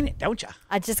to sign it, don't you?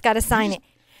 I just got to sign it.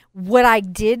 What I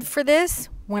did for this,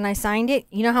 when I signed it,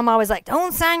 you know how I'm always like,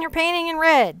 don't sign your painting in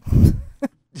red.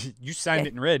 You signed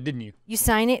it in red, didn't you? You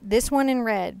sign it, this one in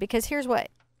red, because here's what.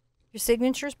 Your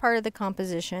signature is part of the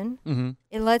composition. Mm-hmm.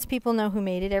 It lets people know who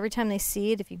made it. Every time they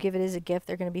see it, if you give it as a gift,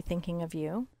 they're going to be thinking of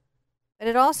you. But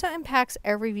it also impacts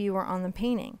every viewer on the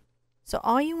painting. So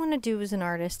all you want to do as an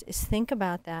artist is think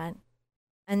about that.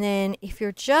 And then if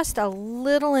you're just a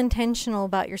little intentional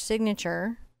about your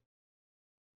signature,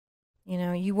 you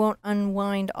know, you won't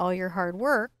unwind all your hard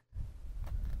work.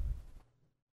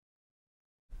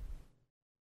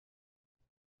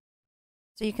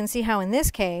 So you can see how in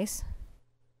this case,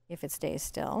 if it stays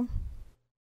still,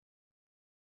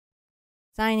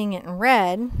 signing it in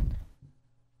red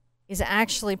is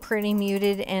actually pretty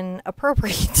muted and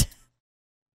appropriate.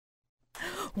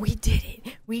 We did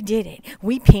it. We did it.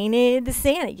 We painted the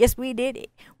Santa. Yes, we did it.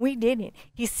 We did it.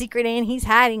 He's secret and he's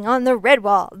hiding on the red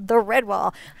wall. The red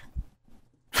wall.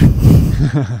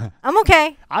 I'm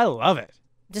okay. I love it.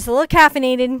 Just a little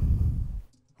caffeinated.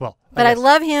 Well, but I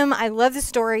love him. I love the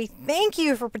story. Thank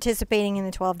you for participating in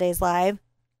the 12 Days Live.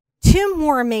 2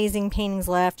 more amazing paintings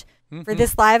left for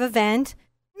this live event.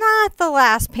 Not the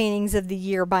last paintings of the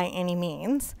year by any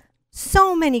means.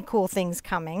 So many cool things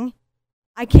coming.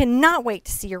 I cannot wait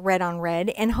to see your red on red,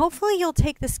 and hopefully you'll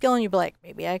take the skill and you'll be like,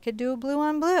 maybe I could do a blue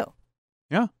on blue.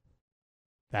 Yeah.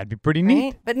 That'd be pretty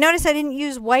neat. But notice I didn't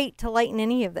use white to lighten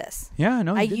any of this. Yeah,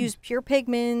 no, I used pure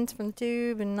pigments from the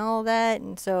tube and all that,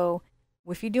 and so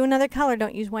if you do another color,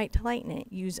 don't use white to lighten it.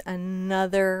 Use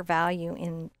another value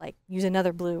in, like, use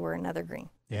another blue or another green.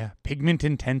 Yeah, pigment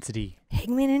intensity.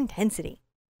 Pigment intensity.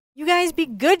 You guys be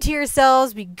good to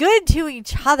yourselves. Be good to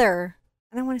each other.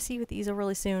 And I want to see you with the easel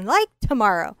really soon, like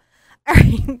tomorrow. All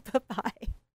right, bye-bye.